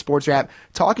week on the Sports Wrap,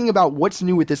 talking about what's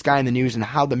new with this guy in the news and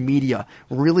how the media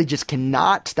really just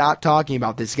cannot stop talking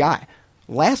about this guy.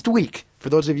 Last week, for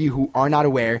those of you who are not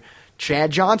aware,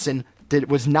 Chad Johnson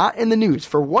was not in the news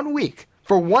for 1 week,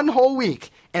 for one whole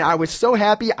week, and I was so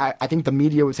happy. I think the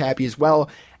media was happy as well,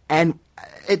 and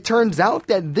it turns out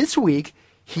that this week,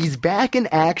 he's back in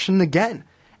action again.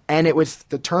 And it was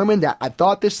determined that I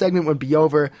thought this segment would be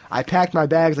over. I packed my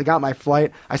bags, I got my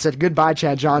flight, I said goodbye,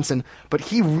 Chad Johnson, but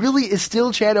he really is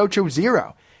still Chad Ocho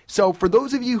Zero. So for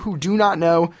those of you who do not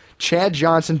know, Chad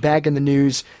Johnson back in the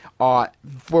news.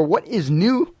 For what is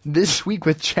new this week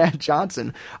with Chad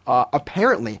Johnson,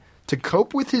 apparently, to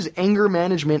cope with his anger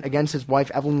management against his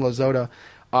wife, Evelyn Lozota,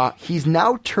 he's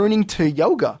now turning to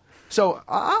yoga. So,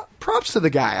 props to the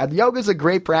guy. Yoga is a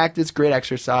great practice, great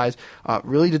exercise,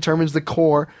 really determines the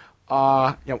core,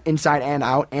 inside and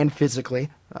out, and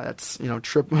physically. That's,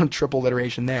 triple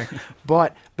alliteration there.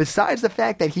 But besides the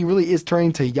fact that he really is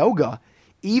turning to yoga,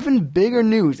 even bigger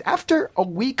news. After a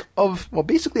week and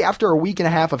a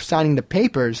half of signing the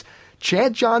papers,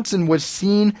 Chad Johnson was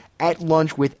seen at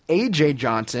lunch with A.J.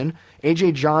 Johnson.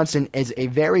 A.J. Johnson is a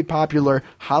very popular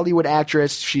Hollywood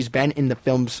actress. She's been in the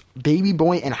films Baby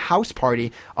Boy and House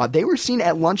Party. They were seen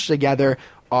at lunch together.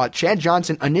 Chad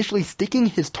Johnson initially sticking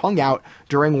his tongue out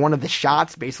during one of the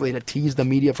shots, basically to tease the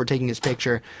media for taking his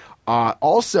picture.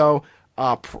 Also,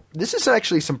 This is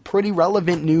actually some pretty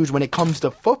relevant news when it comes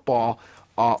to football.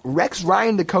 Rex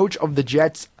Ryan, the coach of the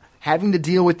Jets, having to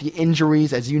deal with the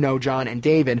injuries, as you know, John and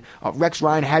David. Rex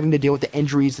Ryan having to deal with the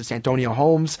injuries to Santonio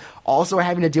Holmes, also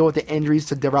having to deal with the injuries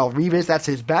to Darrelle Revis. That's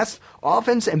his best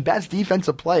offense and best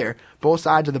defensive player, both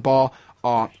sides of the ball.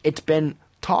 It's been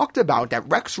talked about that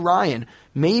Rex Ryan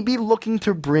may be looking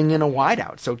to bring in a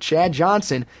wideout. So Chad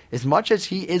Johnson, as much as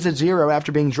he is a zero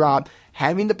after being dropped,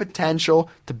 having the potential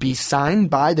to be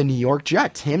signed by the New York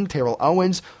Jets. Him, Terrell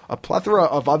Owens, a plethora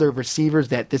of other receivers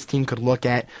that this team could look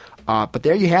at. But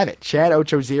there you have it. Chad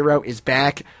Ochozero is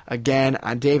back again.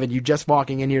 David, you just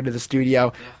walking in here to the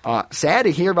studio. Sad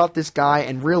to hear about this guy,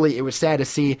 and really it was sad to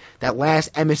see that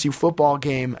last MSU football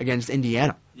game against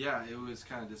Indiana. Yeah, it was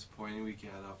kind of disappointing. We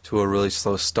got up to a really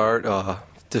slow start.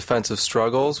 Defensive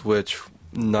struggles, which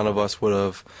none of us would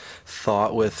have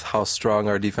thought with how strong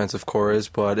our defensive core is,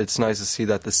 but it's nice to see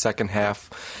that the second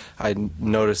half, I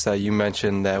noticed that you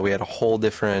mentioned that we had a whole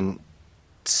different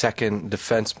second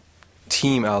defense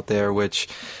team out there, which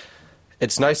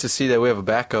it's nice to see that we have a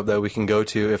backup that we can go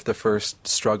to if the first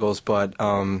struggles, but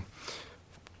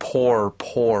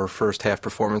poor first half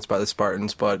performance by the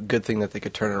Spartans, but good thing that they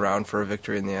could turn it around for a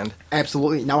victory in the end.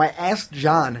 Absolutely. Now I asked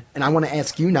John, and I want to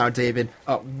ask you now, David,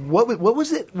 what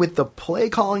was it with the play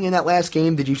calling in that last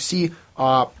game? Did you see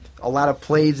a lot of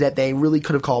plays that they really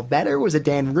could have called better? Was it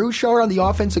Dan Ruschauer on the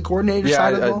offensive coordinator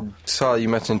side of the ball? I saw you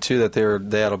mentioned too that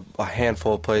they had a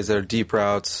handful of plays that are deep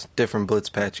routes, different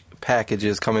blitz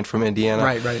packages coming from Indiana.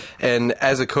 Right. And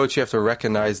as a coach, you have to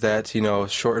recognize that,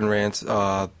 short and rants,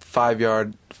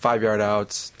 5-yard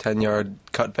outs, 10-yard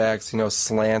cutbacks,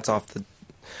 slants off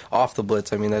the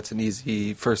blitz. I mean, that's an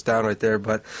easy first down right there.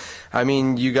 But, I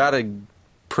mean, you got to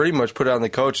pretty much put it on the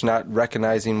coach, not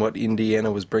recognizing what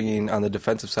Indiana was bringing on the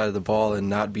defensive side of the ball and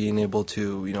not being able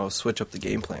to, switch up the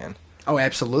game plan. Oh,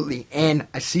 absolutely. And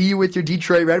I see you with your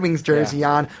Detroit Red Wings jersey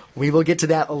on. We will get to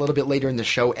that a little bit later in the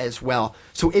show as well.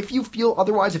 So if you feel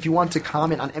otherwise, if you want to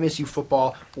comment on MSU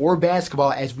football or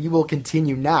basketball, as we will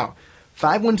continue now,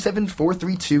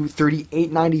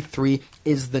 517-432-3893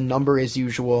 is the number as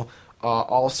usual.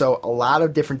 Also, a lot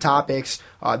of different topics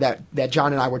that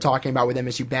John and I were talking about with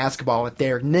MSU basketball. With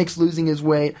Derek Nix losing his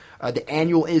weight, the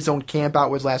annual Izzone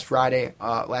campout was last Friday.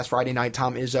 Last Friday night,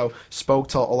 Tom Izzo spoke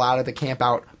to a lot of the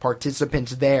campout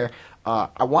participants there.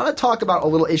 I want to talk about a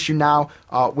little issue now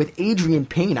with Adrian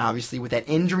Payne, obviously, with that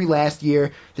injury last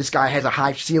year. This guy has a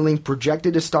high ceiling,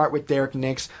 projected to start with Derek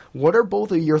Nix. What are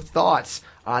both of your thoughts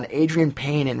on Adrian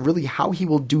Payne and really how he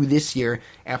will do this year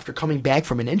after coming back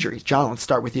from an injury? John, let's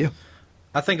start with you.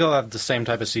 I think he'll have the same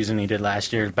type of season he did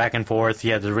last year, back and forth. He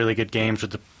had the really good games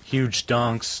with the huge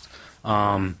dunks,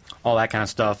 all that kind of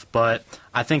stuff. But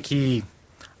I think I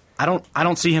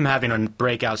don't see him having a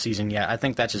breakout season yet. I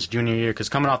think that's his junior year because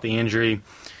coming off the injury,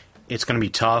 it's going to be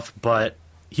tough. But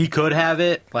he could have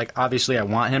it. Like, obviously, I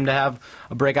want him to have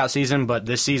a breakout season. But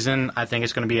this season, I think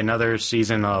it's going to be another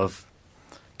season of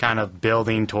kind of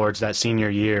building towards that senior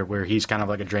year where he's kind of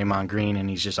like a Draymond Green and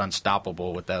he's just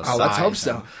unstoppable with that size. Let's hope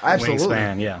so. Absolutely.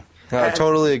 Wingspan, yeah. I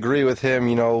totally agree with him.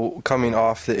 Coming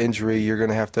off the injury, you're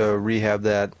going to have to rehab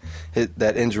that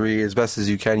injury as best as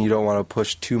you can. You don't want to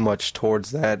push too much towards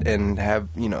that and have,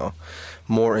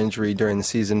 more injury during the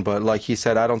season. But like he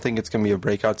said, I don't think it's going to be a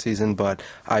breakout season, but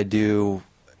I do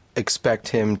expect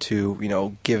him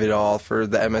to, give it all for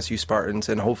the MSU Spartans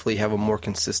and hopefully have a more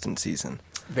consistent season.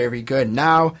 Very good.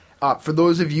 Now, for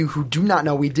those of you who do not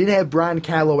know, we did have Brian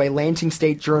Calloway, Lansing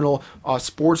State Journal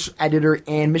sports editor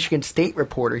and Michigan State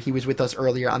reporter. He was with us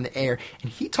earlier on the air, and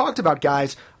he talked about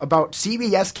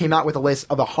CBS came out with a list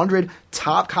of 100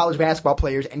 top college basketball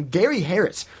players, and Gary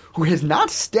Harris, who has not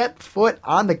stepped foot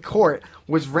on the court,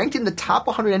 was ranked in the top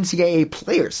 100 NCAA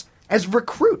players as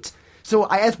recruits. So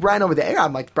I asked Brian over the air,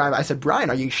 I said,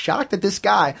 Brian, are you shocked that this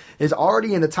guy is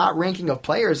already in the top ranking of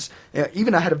players,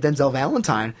 even ahead of Denzel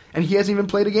Valentine, and he hasn't even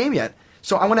played a game yet?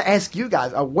 So I want to ask you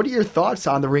guys, what are your thoughts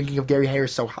on the ranking of Gary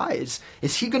Harris so high?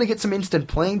 Is he going to get some instant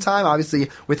playing time, obviously,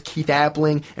 with Keith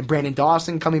Appling and Brandon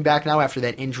Dawson coming back now after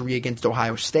that injury against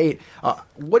Ohio State?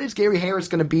 What is Gary Harris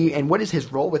going to be, and what is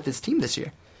his role with this team this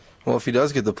year? Well, if he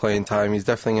does get the playing time, he's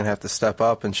definitely going to have to step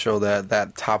up and show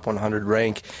that top 100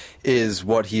 rank is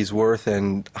what he's worth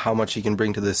and how much he can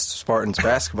bring to this Spartans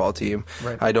basketball team.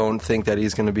 Right. I don't think that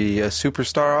he's going to be a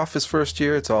superstar off his first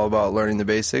year. It's all about learning the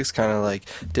basics, kind of like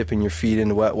dipping your feet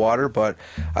into wet water. But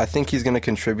I think he's going to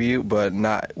contribute, but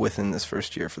not within this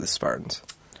first year for the Spartans.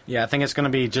 Yeah, I think it's going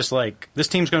to be this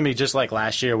team's going to be just like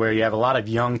last year where you have a lot of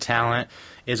young talent.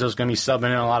 Izzo's going to be subbing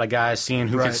in a lot of guys, seeing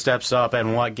who steps up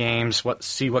and what games,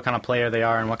 see what kind of player they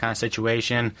are and what kind of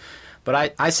situation.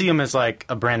 But I see him as like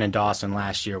a Brandon Dawson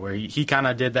last year, where he kind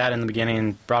of did that in the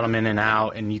beginning, brought him in and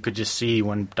out, and you could just see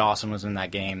when Dawson was in that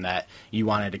game that you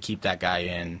wanted to keep that guy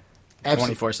in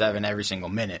 24/7 every single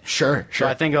minute. Sure. So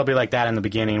I think it'll be like that in the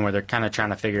beginning, where they're kind of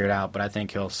trying to figure it out, but I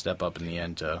think he'll step up in the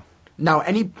end too. Now,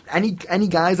 any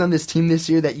guys on this team this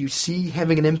year that you see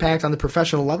having an impact on the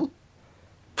professional level?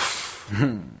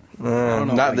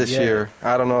 Not this year.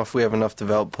 I don't know if we have enough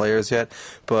developed players yet,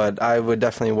 but I would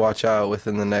definitely watch out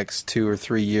within the next 2 or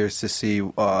 3 years to see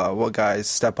what guys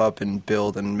step up and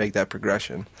build and make that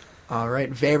progression. All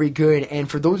right, very good. And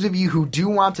for those of you who do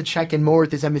want to check in more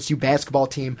with this MSU basketball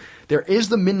team, there is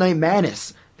the Midnight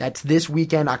Madness. That's this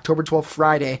weekend, October 12th,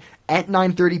 Friday, at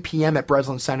 9:30 p.m. at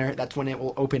Breslin Center. That's when it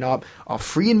will open up.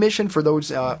 Free admission for those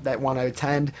that want to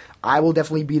attend. I will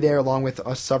definitely be there along with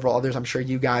several others. I'm sure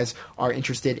you guys are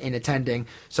interested in attending.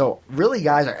 So really,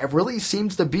 guys, it really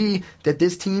seems to be that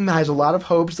this team has a lot of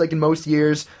hopes, like in most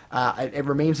years. It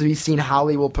remains to be seen how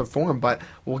they will perform, but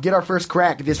we'll get our first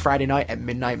crack this Friday night at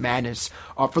Midnight Madness.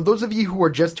 For those of you who are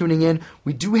just tuning in,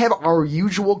 we do have our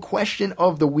usual question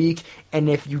of the week, and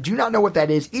if you do not know what that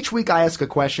is, each week I ask a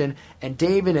question, and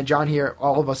David and John here,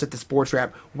 all of us at the Sports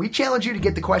Wrap, we challenge you to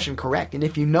get the question correct, and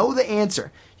if you know the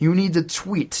answer, you need to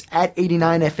tweet at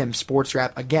 89FM Sports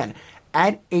Wrap. Again,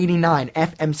 at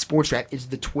 89FM Sports Wrap is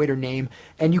the Twitter name,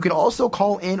 and you can also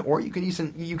call in, or you could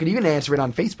even answer it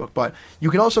on Facebook, but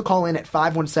you can also call in at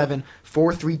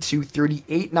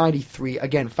 517-432-3893.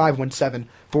 Again,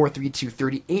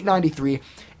 517-432-3893.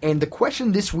 And the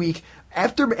question this week,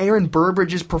 after Aaron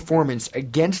Burbridge's performance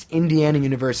against Indiana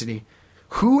University,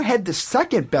 who had the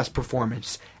second best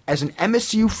performance as an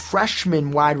MSU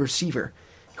freshman wide receiver?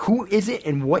 Who is it,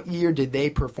 and what year did they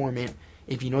perform in?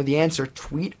 If you know the answer,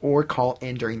 tweet or call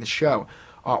in during the show.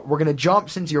 We're going to jump,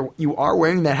 since you are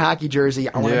wearing that hockey jersey,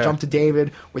 I want to jump to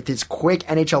David with his quick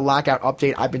NHL lockout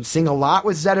update. I've been seeing a lot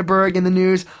with Zetterberg in the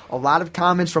news, a lot of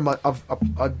comments from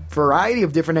a variety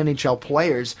of different NHL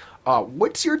players.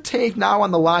 What's your take now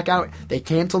on the lockout? They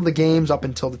canceled the games up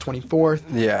until the 24th.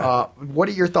 Yeah. What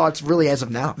are your thoughts really as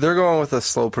of now? They're going with a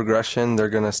slow progression. They're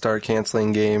going to start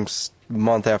canceling games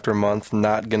month after month,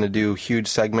 not going to do huge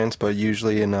segments, but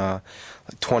usually in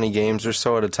 20 games or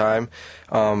so at a time.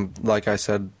 Like I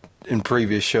said in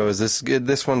previous shows,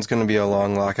 this one's going to be a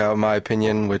long lockout, in my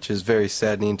opinion, which is very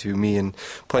saddening to me and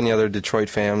plenty other Detroit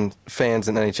fans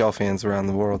and NHL fans around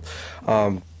the world.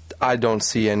 I don't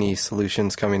see any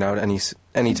solutions coming out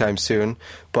anytime soon.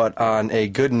 But on a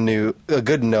good note,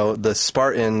 the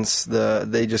Spartans,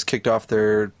 they just kicked off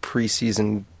their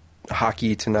preseason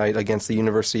hockey tonight against the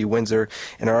University of Windsor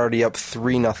and are already up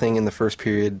 3-0 in the first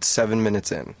period, 7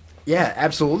 minutes in. Yeah,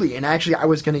 absolutely. And actually, I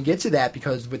was going to get to that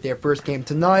because with their first game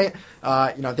tonight,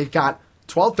 they've got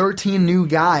 12, 13 new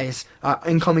guys,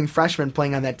 incoming freshmen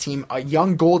playing on that team. A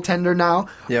young goaltender now.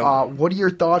 Yep. What are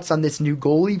your thoughts on this new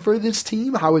goalie for this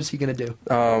team? How is he going to do?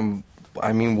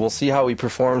 We'll see how he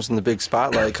performs in the big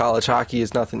spotlight. College hockey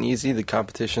is nothing easy. The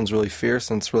competition's really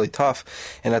fierce and it's really tough.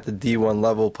 And at the D1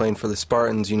 level, playing for the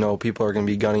Spartans, people are going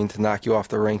to be gunning to knock you off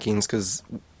the rankings because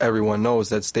everyone knows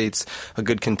that state's a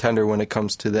good contender when it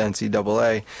comes to the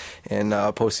NCAA and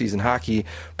postseason hockey.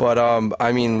 But,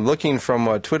 looking from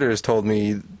what Twitter has told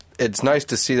me, it's nice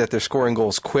to see that they're scoring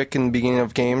goals quick in the beginning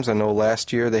of games. I know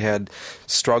last year they had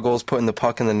struggles putting the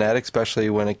puck in the net, especially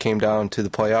when it came down to the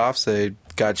playoffs. They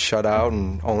got shut out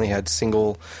and only had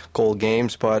single goal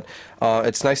games. But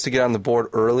it's nice to get on the board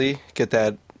early, get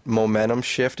that momentum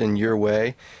shift in your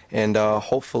way, and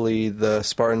hopefully the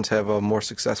Spartans have a more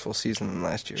successful season than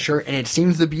last year. Sure, and it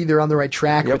seems to be they're on the right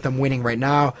track with them winning right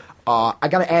now. I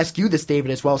got to ask you this,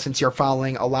 David, as well, since you're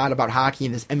following a lot about hockey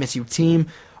and this MSU team.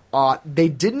 They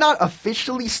did not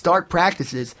officially start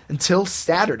practices until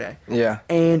Saturday. Yeah.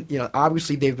 And,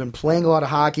 obviously they've been playing a lot of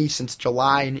hockey since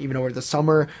July and even over the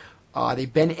summer.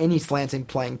 They've been in East Lansing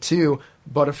playing too.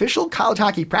 But official college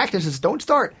hockey practices don't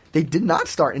start. They did not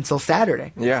start until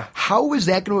Saturday. Yeah. How is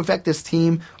that going to affect this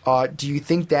team? Do you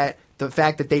think that the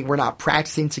fact that they were not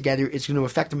practicing together is going to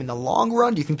affect them in the long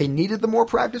run? Do you think they needed the more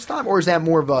practice time? Or is that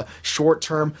more of a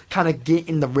short-term, kind of get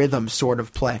in the rhythm sort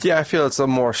of play? Yeah, I feel it's a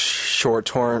more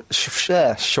short-term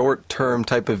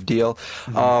type of deal.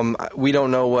 Mm-hmm. We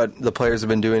don't know what the players have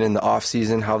been doing in the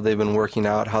off-season, how they've been working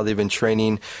out, how they've been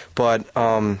training. But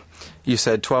you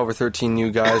said 12 or 13 new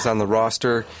guys on the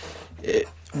roster.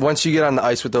 Once you get on the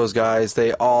ice with those guys,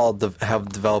 they all have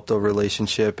developed a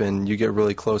relationship, and you get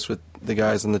really close with the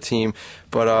guys on the team.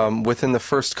 But within the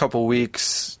first couple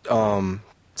weeks,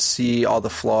 see all the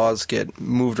flaws get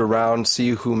moved around, see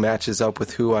who matches up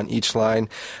with who on each line.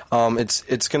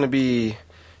 It's going to be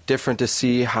different to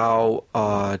see how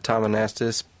Tom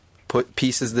Anastas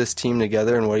pieces this team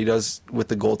together and what he does with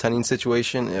the goaltending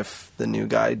situation if the new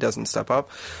guy doesn't step up.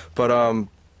 But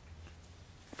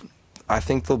I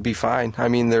think they'll be fine. I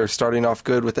mean, they're starting off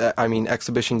good with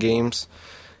exhibition games.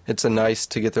 It's nice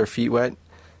to get their feet wet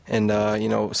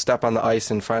and step on the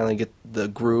ice and finally get the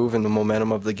groove and the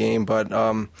momentum of the game. But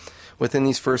within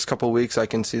these first couple of weeks, I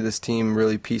can see this team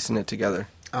really piecing it together.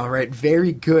 All right,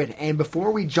 very good. And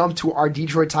before we jump to our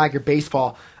Detroit Tiger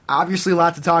baseball, obviously a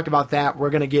lot to talk about that. We're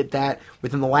going to get that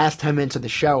within the last 10 minutes of the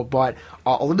show. But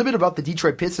a little bit about the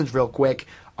Detroit Pistons real quick.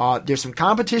 There's some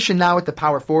competition now at the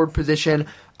power forward position.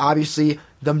 Obviously,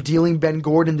 them dealing Ben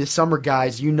Gordon this summer,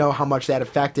 guys, you know how much that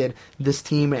affected this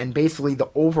team and basically the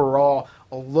overall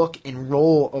look and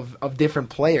role of different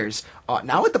players.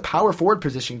 Now at the power forward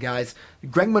position, guys,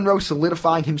 Greg Monroe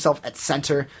solidifying himself at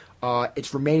center.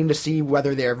 It's remaining to see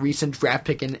whether their recent draft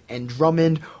pick in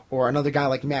Drummond or another guy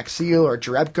like Max Seal or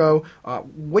Jerebko,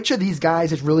 which of these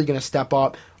guys is really going to step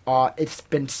up? It's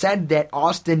been said that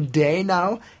Austin Day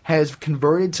now has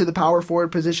converted to the power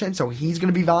forward position, so he's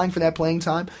going to be vying for that playing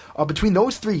time. Between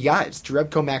those three guys,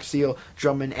 Jerebko, Max Seal,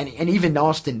 Drummond, and even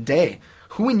Austin Day,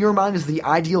 who in your mind is the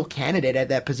ideal candidate at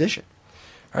that position?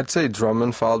 I'd say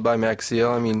Drummond followed by Max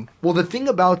Seal. Well, the thing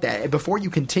about that, before you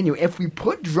continue, if we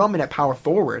put Drummond at power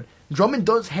forward, Drummond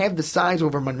does have the size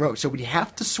over Monroe, so we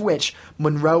have to switch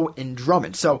Monroe and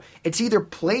Drummond. So it's either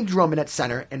play Drummond at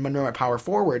center and Monroe at power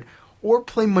forward, or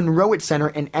play Monroe at center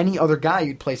and any other guy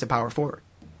you'd place at power forward,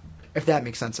 if that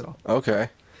makes sense at all. Okay.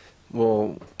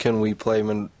 Well, can we play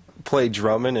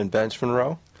Drummond and bench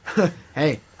Monroe?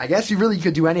 Hey, I guess you really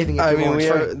could do anything.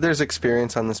 There's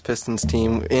experience on this Pistons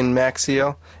team in Max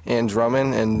Seal and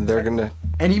Drummond, and they're going to...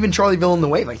 And even Charlie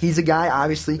Villanueva. He's a guy,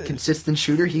 obviously, consistent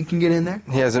shooter. He can get in there.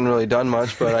 He hasn't really done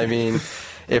much, but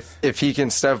if he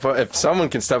can step up, if someone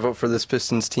can step up for this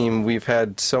Pistons team, we've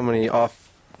had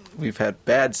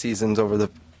bad seasons over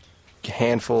the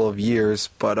handful of years,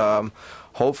 but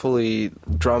hopefully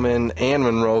Drummond and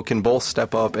Monroe can both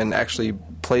step up and actually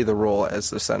play the role as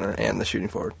the center and the shooting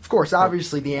forward. Of course,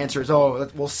 obviously the answer is,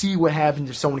 we'll see what happens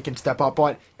if someone can step up.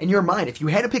 But in your mind, if you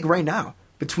had to pick right now,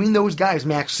 between those guys,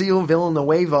 Max Seal,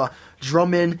 Villanueva,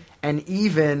 Drummond, and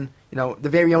even the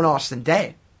very own Austin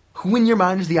Day, who in your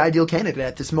mind is the ideal candidate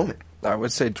at this moment? I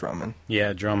would say Drummond.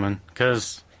 Yeah, Drummond.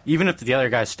 Because even if the other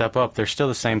guys step up, they're still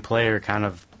the same player kind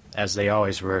of as they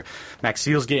always were. Max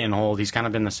Seal's getting old. He's kind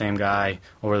of been the same guy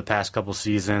over the past couple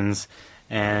seasons.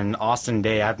 And Austin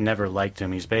Day, I've never liked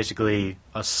him. He's basically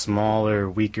a smaller,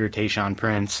 weaker Tayshaun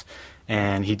Prince,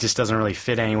 and he just doesn't really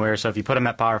fit anywhere. So if you put him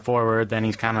at power forward, then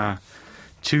he's kind of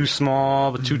too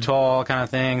small, but too tall kind of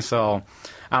thing. So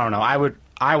I don't know.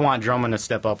 I want Drummond to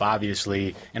step up,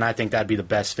 obviously, and I think that'd be the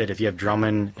best fit if you have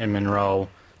Drummond and Monroe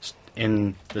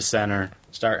in the center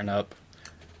starting up.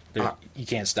 You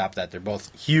can't stop that. They're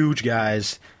both huge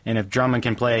guys, and if Drummond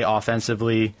can play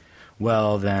offensively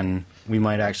well, then we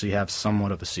might actually have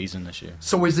somewhat of a season this year.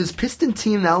 So is this Piston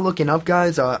team now looking up,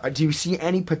 guys? Do you see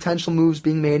any potential moves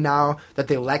being made now that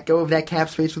they let go of that cap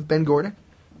space with Ben Gordon?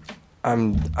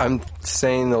 I'm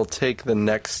saying they'll take the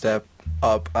next step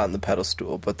up on the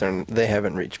pedestal, but they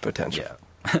haven't reached potential. Yeah.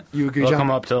 You agree, They'll John?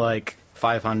 come up to like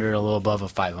 500, a little above a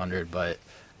 500, but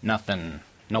nothing,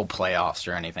 no playoffs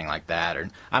or anything like that. Or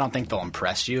I don't think they'll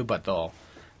impress you, but they'll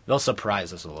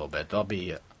surprise us a little bit. They'll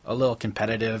be a little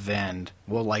competitive, and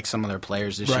we'll like some of their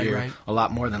players this year a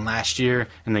lot more than last year,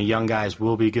 and the young guys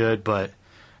will be good, but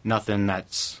nothing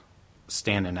that's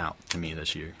standing out to me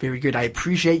this year. Very good. I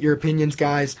appreciate your opinions,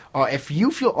 guys. If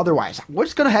you feel otherwise,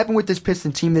 what's going to happen with this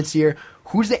Piston team this year?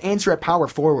 Who's the answer at power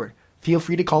forward? Feel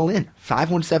free to call in.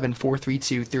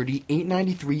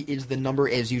 517-432-3893 is the number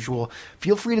as usual.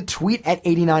 Feel free to tweet at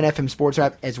 89FM Sports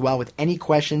Wrap as well with any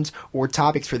questions or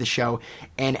topics for the show.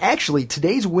 And actually,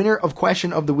 today's winner of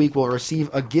Question of the Week will receive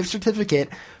a gift certificate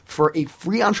for a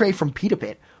free entree from Pita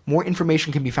Pit. More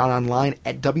information can be found online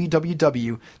at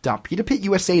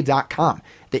www.pitapitusa.com.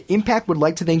 The Impact would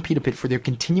like to thank Pita Pit for their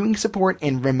continuing support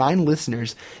and remind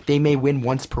listeners they may win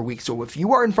once per week. So if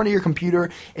you are in front of your computer,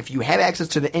 if you have access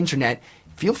to the internet,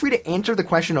 feel free to answer the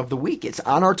question of the week. It's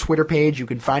on our Twitter page. You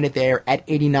can find it there at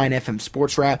 89FM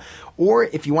Sports Wrap. Or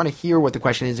if you want to hear what the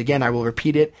question is again, I will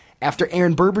repeat it. After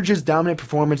Aaron Burbridge's dominant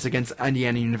performance against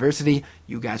Indiana University,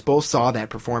 you guys both saw that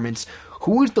performance.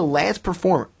 Who is the last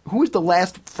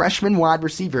freshman wide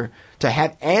receiver to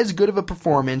have as good of a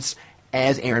performance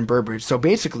as Aaron Burbridge? So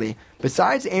basically,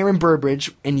 besides Aaron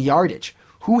Burbridge in yardage,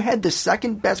 who had the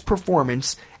second best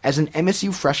performance as an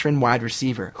MSU freshman wide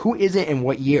receiver? Who is it and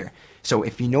what year? So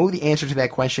if you know the answer to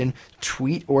that question,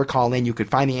 tweet or call in. You could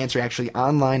find the answer actually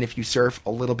online if you surf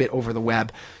a little bit over the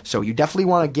web. So you definitely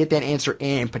want to get that answer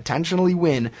in and potentially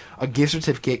win a gift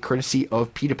certificate courtesy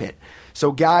of Pita Pit.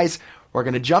 So guys, we're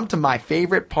going to jump to my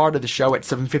favorite part of the show at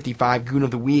 7:55, Goon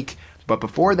of the Week. But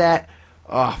before that,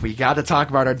 we got to talk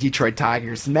about our Detroit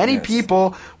Tigers. Many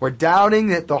people were doubting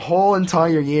that the whole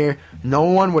entire year. No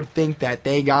one would think that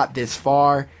they got this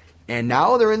far. And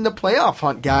now they're in the playoff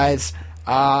hunt, guys.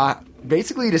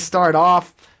 Basically, to start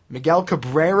off, Miguel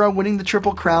Cabrera winning the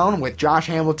Triple Crown with Josh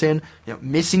Hamilton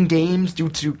missing games due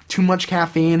to too much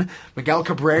caffeine. Miguel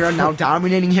Cabrera now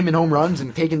dominating him in home runs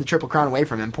and taking the Triple Crown away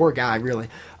from him. Poor guy, really.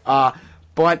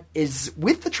 But is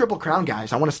with the Triple Crown,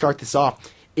 guys, I want to start this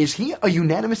off. Is he a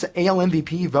unanimous AL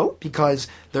MVP vote? Because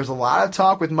there's a lot of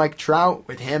talk with Mike Trout,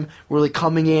 with him really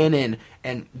coming in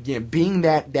and being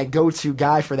that go-to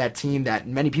guy for that team that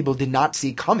many people did not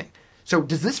see coming. So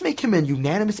does this make him a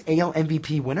unanimous AL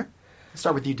MVP winner? Let's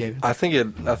start with you, David. I think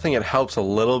it helps a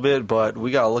little bit, but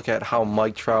we got to look at how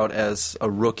Mike Trout, as a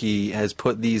rookie, has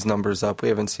put these numbers up. We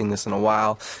haven't seen this in a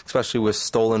while, especially with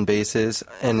stolen bases,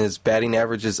 and his batting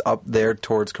average is up there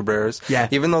towards Cabrera's. Yeah.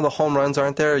 Even though the home runs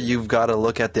aren't there, you've got to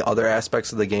look at the other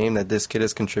aspects of the game that this kid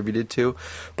has contributed to.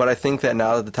 But I think that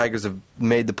now that the Tigers have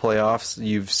made the playoffs,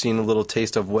 you've seen a little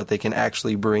taste of what they can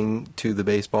actually bring to the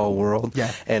baseball world,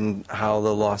 and how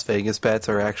the Las Vegas bets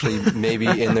are actually maybe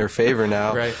in their favor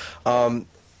now. Right.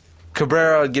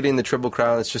 Cabrera getting the Triple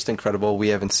Crown, it's just incredible. We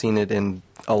haven't seen it in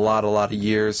a lot of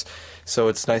years, so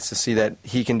it's nice to see that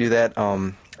he can do that.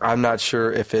 I'm not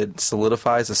sure if it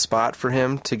solidifies a spot for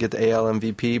him to get the AL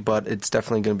MVP, but it's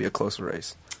definitely going to be a closer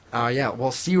race.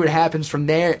 We'll see what happens from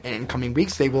there, and in coming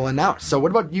weeks they will announce. So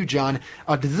what about you, John?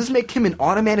 Does this make him an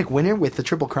automatic winner with the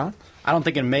Triple Crown? I don't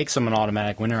think it makes him an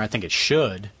automatic winner. I think it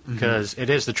should, because it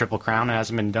is the Triple Crown. It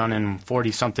hasn't been done in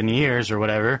 40-something years or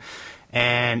whatever.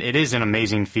 And it is an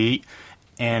amazing feat.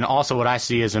 And also what I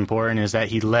see as important is that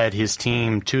he led his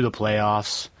team to the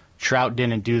playoffs. Trout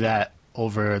didn't do that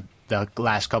over the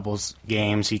last couple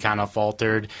games. He kind of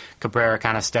faltered. Cabrera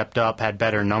kind of stepped up, had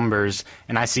better numbers.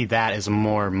 And I see that as a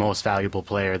most valuable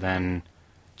player than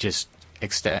just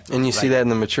extent. And you see that in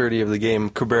the maturity of the game.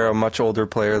 Cabrera, a much older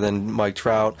player than Mike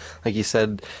Trout. Like you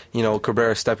said,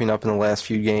 Cabrera stepping up in the last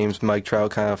few games, Mike Trout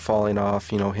kind of falling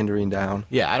off, hindering down.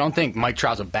 Yeah, I don't think Mike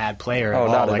Trout's a bad player at all.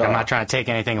 Not at all. I'm not trying to take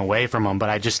anything away from him, but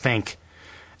I just think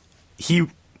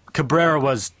Cabrera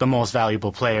was the most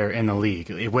valuable player in the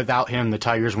league. Without him, the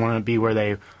Tigers wouldn't be where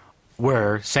they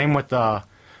were. Same with the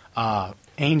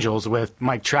Angels with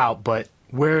Mike Trout, but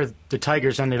where the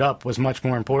Tigers ended up was much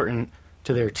more important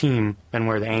to their team than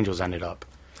where the Angels ended up.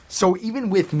 So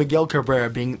even with Miguel Cabrera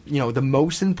being, the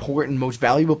most important, most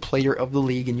valuable player of the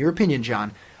league, in your opinion,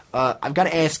 John, I've got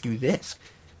to ask you this.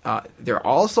 There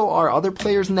also are other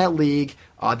players in that league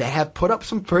that have put up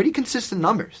some pretty consistent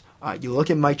numbers. You look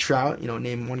at Mike Trout,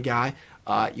 name one guy.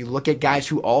 You look at guys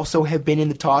who also have been in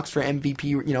the talks for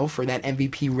MVP, for that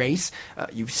MVP race.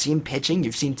 You've seen pitching.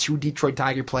 You've seen two Detroit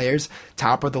Tiger players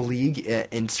top of the league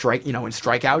in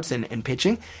strikeouts and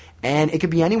pitching. And it could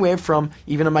be anywhere from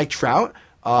even a Mike Trout,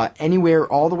 anywhere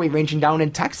all the way ranging down in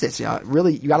Texas.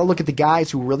 Really, you got to look at the guys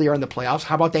who really are in the playoffs.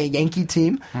 How about that Yankee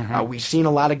team? We've seen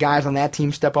a lot of guys on that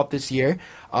team step up this year.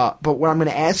 But what I'm going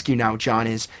to ask you now, John,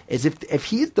 is if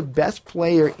he's the best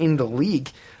player in the league,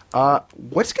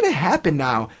 what's going to happen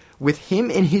now with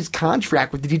him and his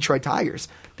contract with the Detroit Tigers?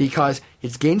 Because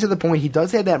it's getting to the point he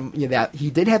does have he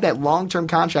did have that long-term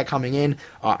contract coming in.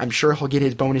 I'm sure he'll get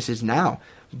his bonuses now.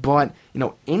 But,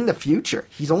 in the future,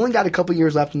 he's only got a couple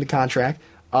years left in the contract.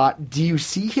 Do you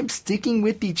see him sticking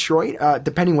with Detroit,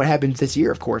 depending what happens this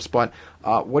year, of course? But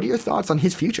what are your thoughts on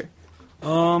his future?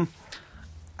 I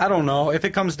don't know. If it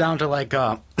comes down to like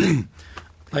Albert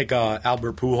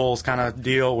Pujols kind of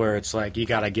deal where it's like you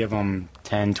got to give him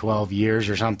 10, 12 years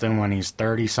or something when he's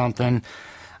 30-something,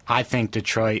 I think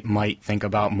Detroit might think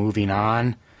about moving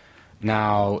on.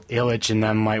 Now, Illich and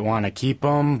them might want to keep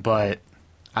him, but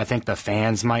I think the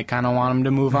fans might kind of want him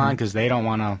to move on because they don't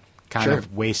want to kind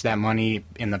of waste that money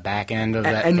in the back end of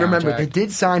that And contract. remember, they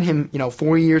did sign him,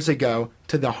 4 years ago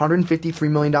to the $153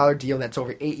 million deal that's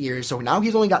over 8 years. So now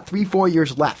he's only got 3-4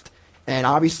 years left. And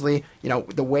obviously,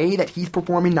 the way that he's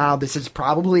performing now, this is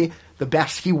probably the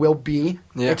best he will be.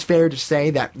 Yeah. It's fair to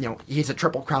say that, he's a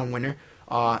Triple Crown winner.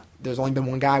 There's only been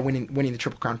one guy winning the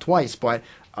Triple Crown twice, but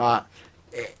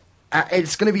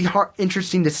it's going to be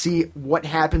interesting to see what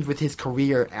happens with his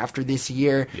career after this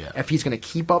year, if he's going to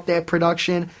keep up that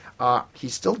production.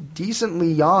 He's still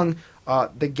decently young.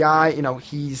 The guy,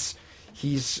 he's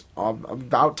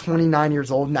about 29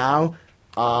 years old now.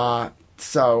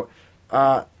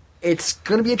 it's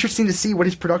going to be interesting to see what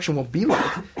his production will be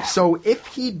like. So if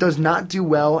he does not do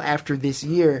well after this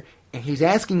year and he's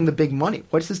asking the big money,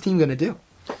 what's his team going to do?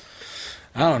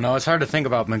 I don't know. It's hard to think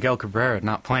about Miguel Cabrera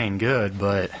not playing good,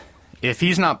 but if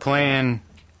he's not playing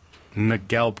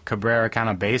Miguel Cabrera kind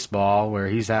of baseball where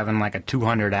he's having like a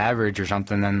 200 average or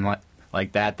something then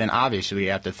like that, then obviously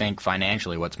you have to think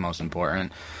financially what's most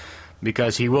important.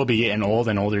 Because he will be getting old,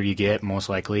 and older you get, most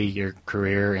likely your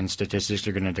career and statistics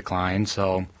are going to decline.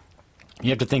 So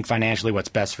you have to think financially what's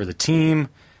best for the team.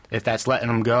 If that's letting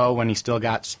him go when he's still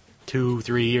got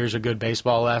 2-3 years of good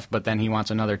baseball left, but then he wants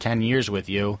another 10 years with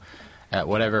you at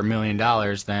whatever $1 million,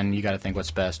 then you got to think what's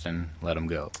best and let him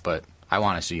go. But I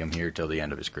want to see him here till the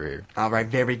end of his career. All right,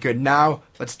 very good. Now,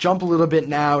 let's jump a little bit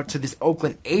now to this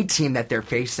Oakland A team that they're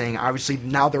facing. Obviously,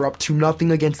 now they're up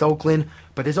 2-0 against Oakland.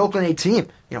 But this Oakland A team,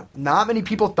 not many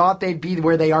people thought they'd be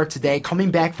where they are today,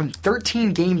 coming back from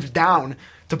 13 games down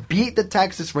to beat the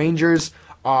Texas Rangers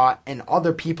and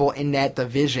other people in that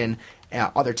division,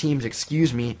 other teams,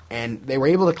 and they were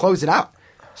able to close it out.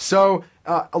 So,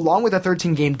 along with a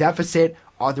 13-game deficit,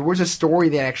 there was a story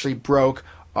that actually broke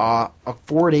 4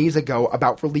 days ago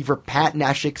about reliever Pat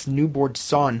Neshek's newborn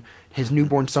son. His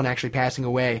newborn son actually passing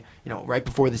away, right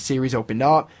before the series opened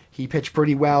up. He pitched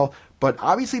pretty well. But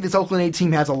obviously this Oakland A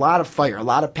team has a lot of fire, a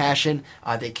lot of passion.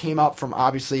 They came up from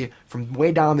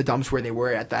way down in the dumps where they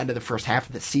were at the end of the first half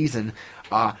of the season.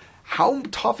 How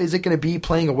tough is it going to be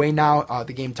playing away now?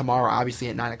 The game tomorrow, obviously,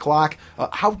 at 9 o'clock.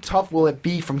 How tough will it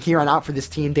be from here on out for this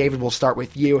team? David, we'll start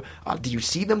with you. Do you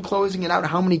see them closing it out?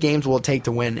 How many games will it take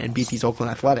to win and beat these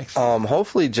Oakland Athletics?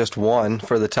 Hopefully just one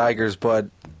for the Tigers, but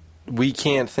we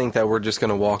can't think that we're just going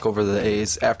to walk over the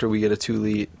A's after we get a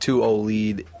 2-0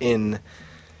 lead in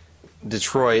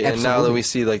Detroit. Absolutely. And now that we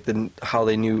see how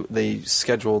they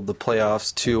scheduled the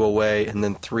playoffs 2 away and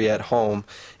then 3 at home,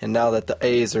 and now that the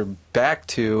A's are back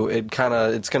to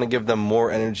it's going to give them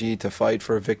more energy to fight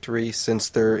for a victory since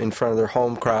they're in front of their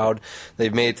home crowd.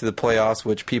 They've made it to the playoffs,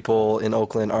 which people in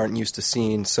Oakland aren't used to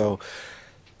seeing. So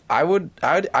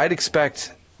I'd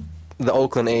expect the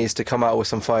Oakland A's to come out with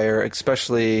some fire,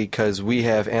 especially because we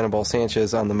have Anibal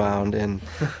Sanchez on the mound, and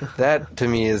that to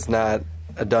me is not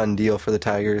a done deal for the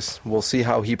Tigers. We'll see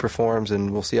how he performs,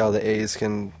 and we'll see how the A's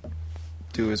can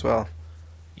do as well.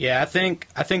 Yeah, I think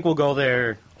we'll go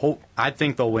there. I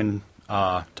think they'll win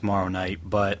tomorrow night,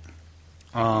 but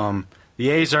the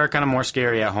A's are kind of more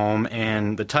scary at home,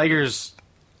 and the Tigers,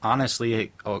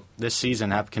 honestly, this season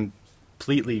have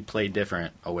completely played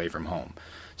different away from home.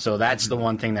 So that's the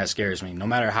one thing that scares me. No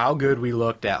matter how good we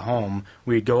looked at home,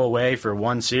 we'd go away for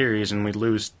one series and we'd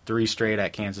lose 3 straight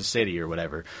at Kansas City or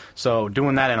whatever. So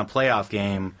doing that in a playoff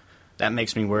game, that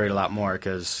makes me worried a lot more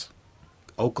because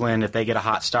Oakland, if they get a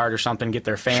hot start or something, get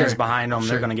their fans behind them,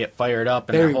 they're going to get fired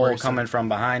up. And the whole coming from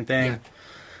behind thing,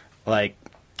 I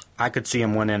could see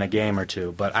them winning a game or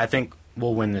two. But I think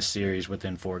we'll win this series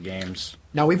within 4 games.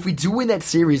 Now, if we do win that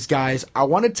series, guys, I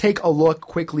want to take a look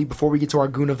quickly before we get to our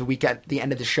Goon of the Week at the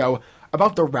end of the show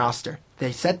about the roster.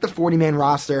 They set the 40-man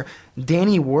roster.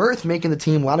 Danny Wirth making the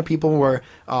team. A lot of people were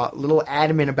a little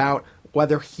adamant about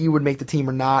whether he would make the team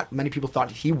or not. Many people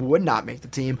thought he would not make the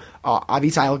team.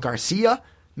 Avisail Garcia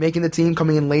making the team,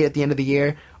 coming in late at the end of the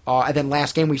year. And then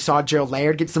last game we saw Gerald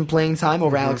Laird get some playing time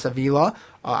over Alex Avila.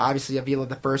 Obviously, Avila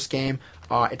the first game.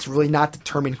 It's really not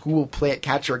determined who will play at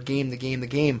catcher the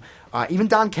game. Even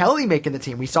Don Kelly making the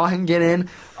team. We saw him get in,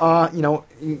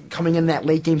 coming in that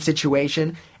late game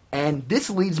situation. And this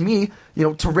leads me,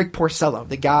 to Rick Porcello.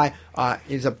 The guy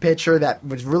is a pitcher that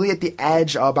was really at the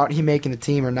edge about him making the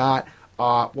team or not.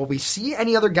 Will we see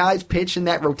any other guys pitch in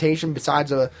that rotation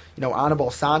besides Anibal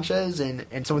Sanchez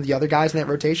and some of the other guys in that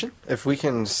rotation? If we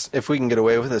can get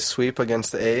away with a sweep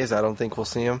against the A's, I don't think we'll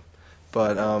see him.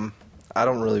 But I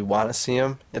don't really want to see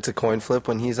him. It's a coin flip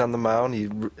when he's on the mound. He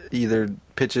either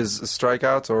pitches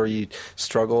strikeouts or he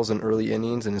struggles in early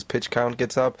innings and his pitch count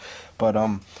gets up. But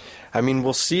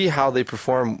we'll see how they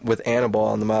perform with Anibal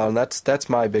on the mound. That's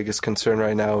my biggest concern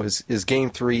right now is Game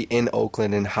 3 in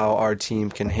Oakland and how our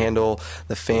team can handle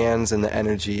the fans and the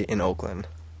energy in Oakland.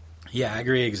 Yeah, I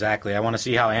agree exactly. I want to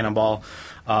see how Anibal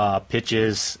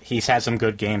pitches. He's had some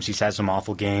good games. He's had some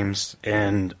awful games.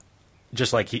 And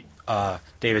just like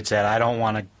David said, I don't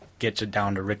want to get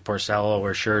down to Rick Porcello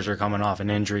or Scherzer coming off an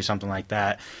injury, something like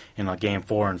that, in Game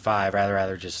 4 and 5.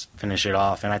 Rather just finish it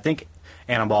off. And I think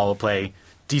Anibal will play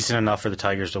decent enough for the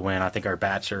Tigers to win. I think our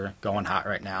bats are going hot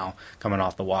right now, coming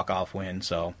off the walk-off win.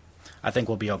 So I think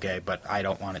we'll be okay, but I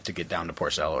don't want it to get down to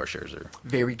Porcello or Scherzer.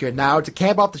 Very good. Now, to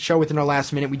cap off the show within our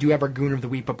last minute, we do have our Goon of the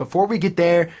Week. But before we get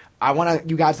there, I want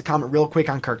you guys to comment real quick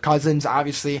on Kirk Cousins.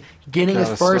 Obviously, getting his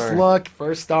first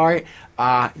start.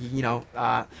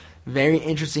 very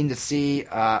interesting to see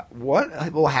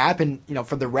what will happen,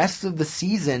 for the rest of the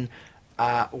season.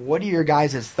 What are your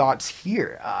guys' thoughts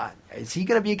here? Is he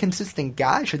going to be a consistent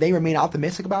guy? Should they remain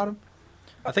optimistic about him?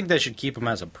 I think they should keep him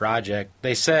as a project.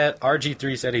 They said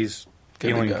RG3 said he's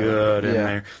feeling good, and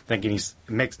they're thinking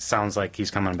sounds like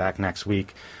he's coming back next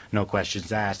week. No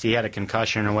questions asked. He had a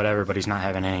concussion or whatever, but he's not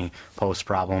having any post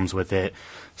problems with it.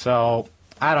 So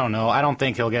I don't know. I don't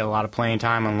think he'll get a lot of playing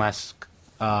time unless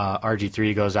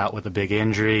RG3 goes out with a big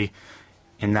injury.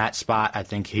 In that spot, I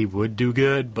think he would do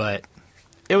good, but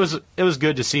it was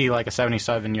good to see like a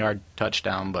 77-yard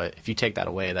touchdown. But if you take that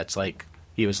away, that's like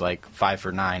he was like 5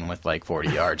 for 9 with like 40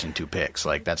 yards and 2 picks.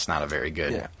 Like that's not a very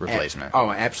good replacement. Oh,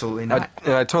 absolutely not.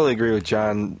 I totally agree with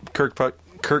John.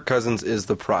 Kirk Cousins is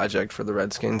the project for the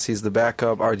Redskins. He's the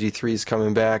backup. RG3 is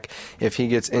coming back. If he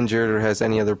gets injured or has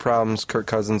any other problems, Kirk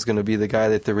Cousins is going to be the guy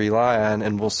that they rely on,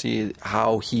 and we'll see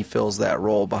how he fills that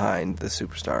role behind the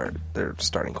superstar, their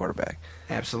starting quarterback.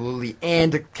 Absolutely.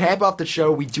 And to cap off the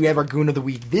show, we do have our Goon of the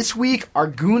Week. This week, our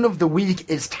Goon of the Week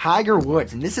is Tiger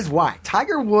Woods, and this is why.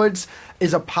 Tiger Woods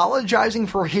is apologizing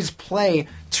for his play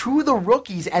to the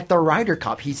rookies at the Ryder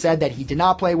Cup. He said that he did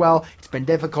not play well. It's been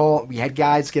difficult. We had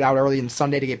guys get out early on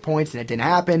Sunday to get points, and it didn't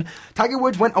happen. Tiger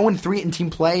Woods went 0-3 in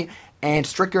team play, and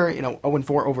Stricker,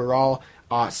 0-4 overall.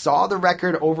 Saw the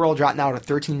record overall drop now to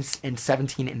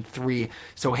 13-17-3.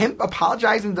 So him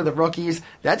apologizing to the rookies,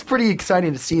 that's pretty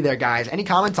exciting to see there, guys. Any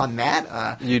comments on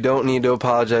that? You don't need to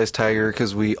apologize, Tiger,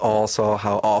 because we all saw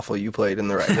how awful you played in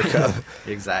the Ryder Cup.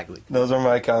 Exactly. Those are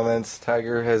my comments.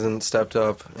 Tiger hasn't stepped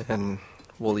up, and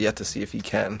we'll yet to see if he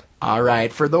can. All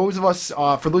right. For those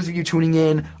of you tuning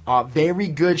in, very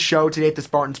good show today at the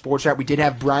Spartan Sports Wrap. We did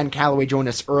have Brian Calloway join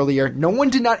us earlier. No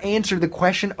one did not answer the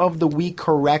question of the week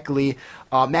correctly.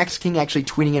 Max King actually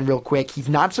tweeting in real quick. He's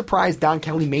not surprised Don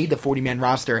Kelly made the 40-man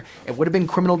roster. It would have been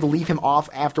criminal to leave him off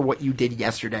after what you did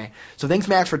yesterday. So thanks,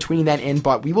 Max, for tweeting that in.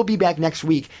 But we will be back next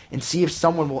week and see if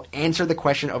someone will answer the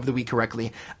question of the week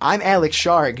correctly. I'm Alex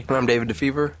Sharg. And I'm David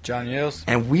DeFever. John Yales.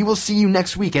 And we will see you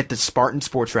next week at the Spartan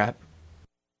Sports Wrap.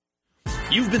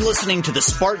 You've been listening to the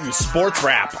Spartan Sports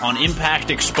Wrap on Impact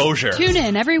Exposure. Tune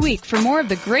in every week for more of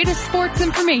the greatest sports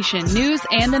information, news,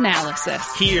 and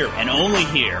analysis. Here and only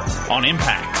here on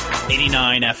Impact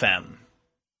 89 FM.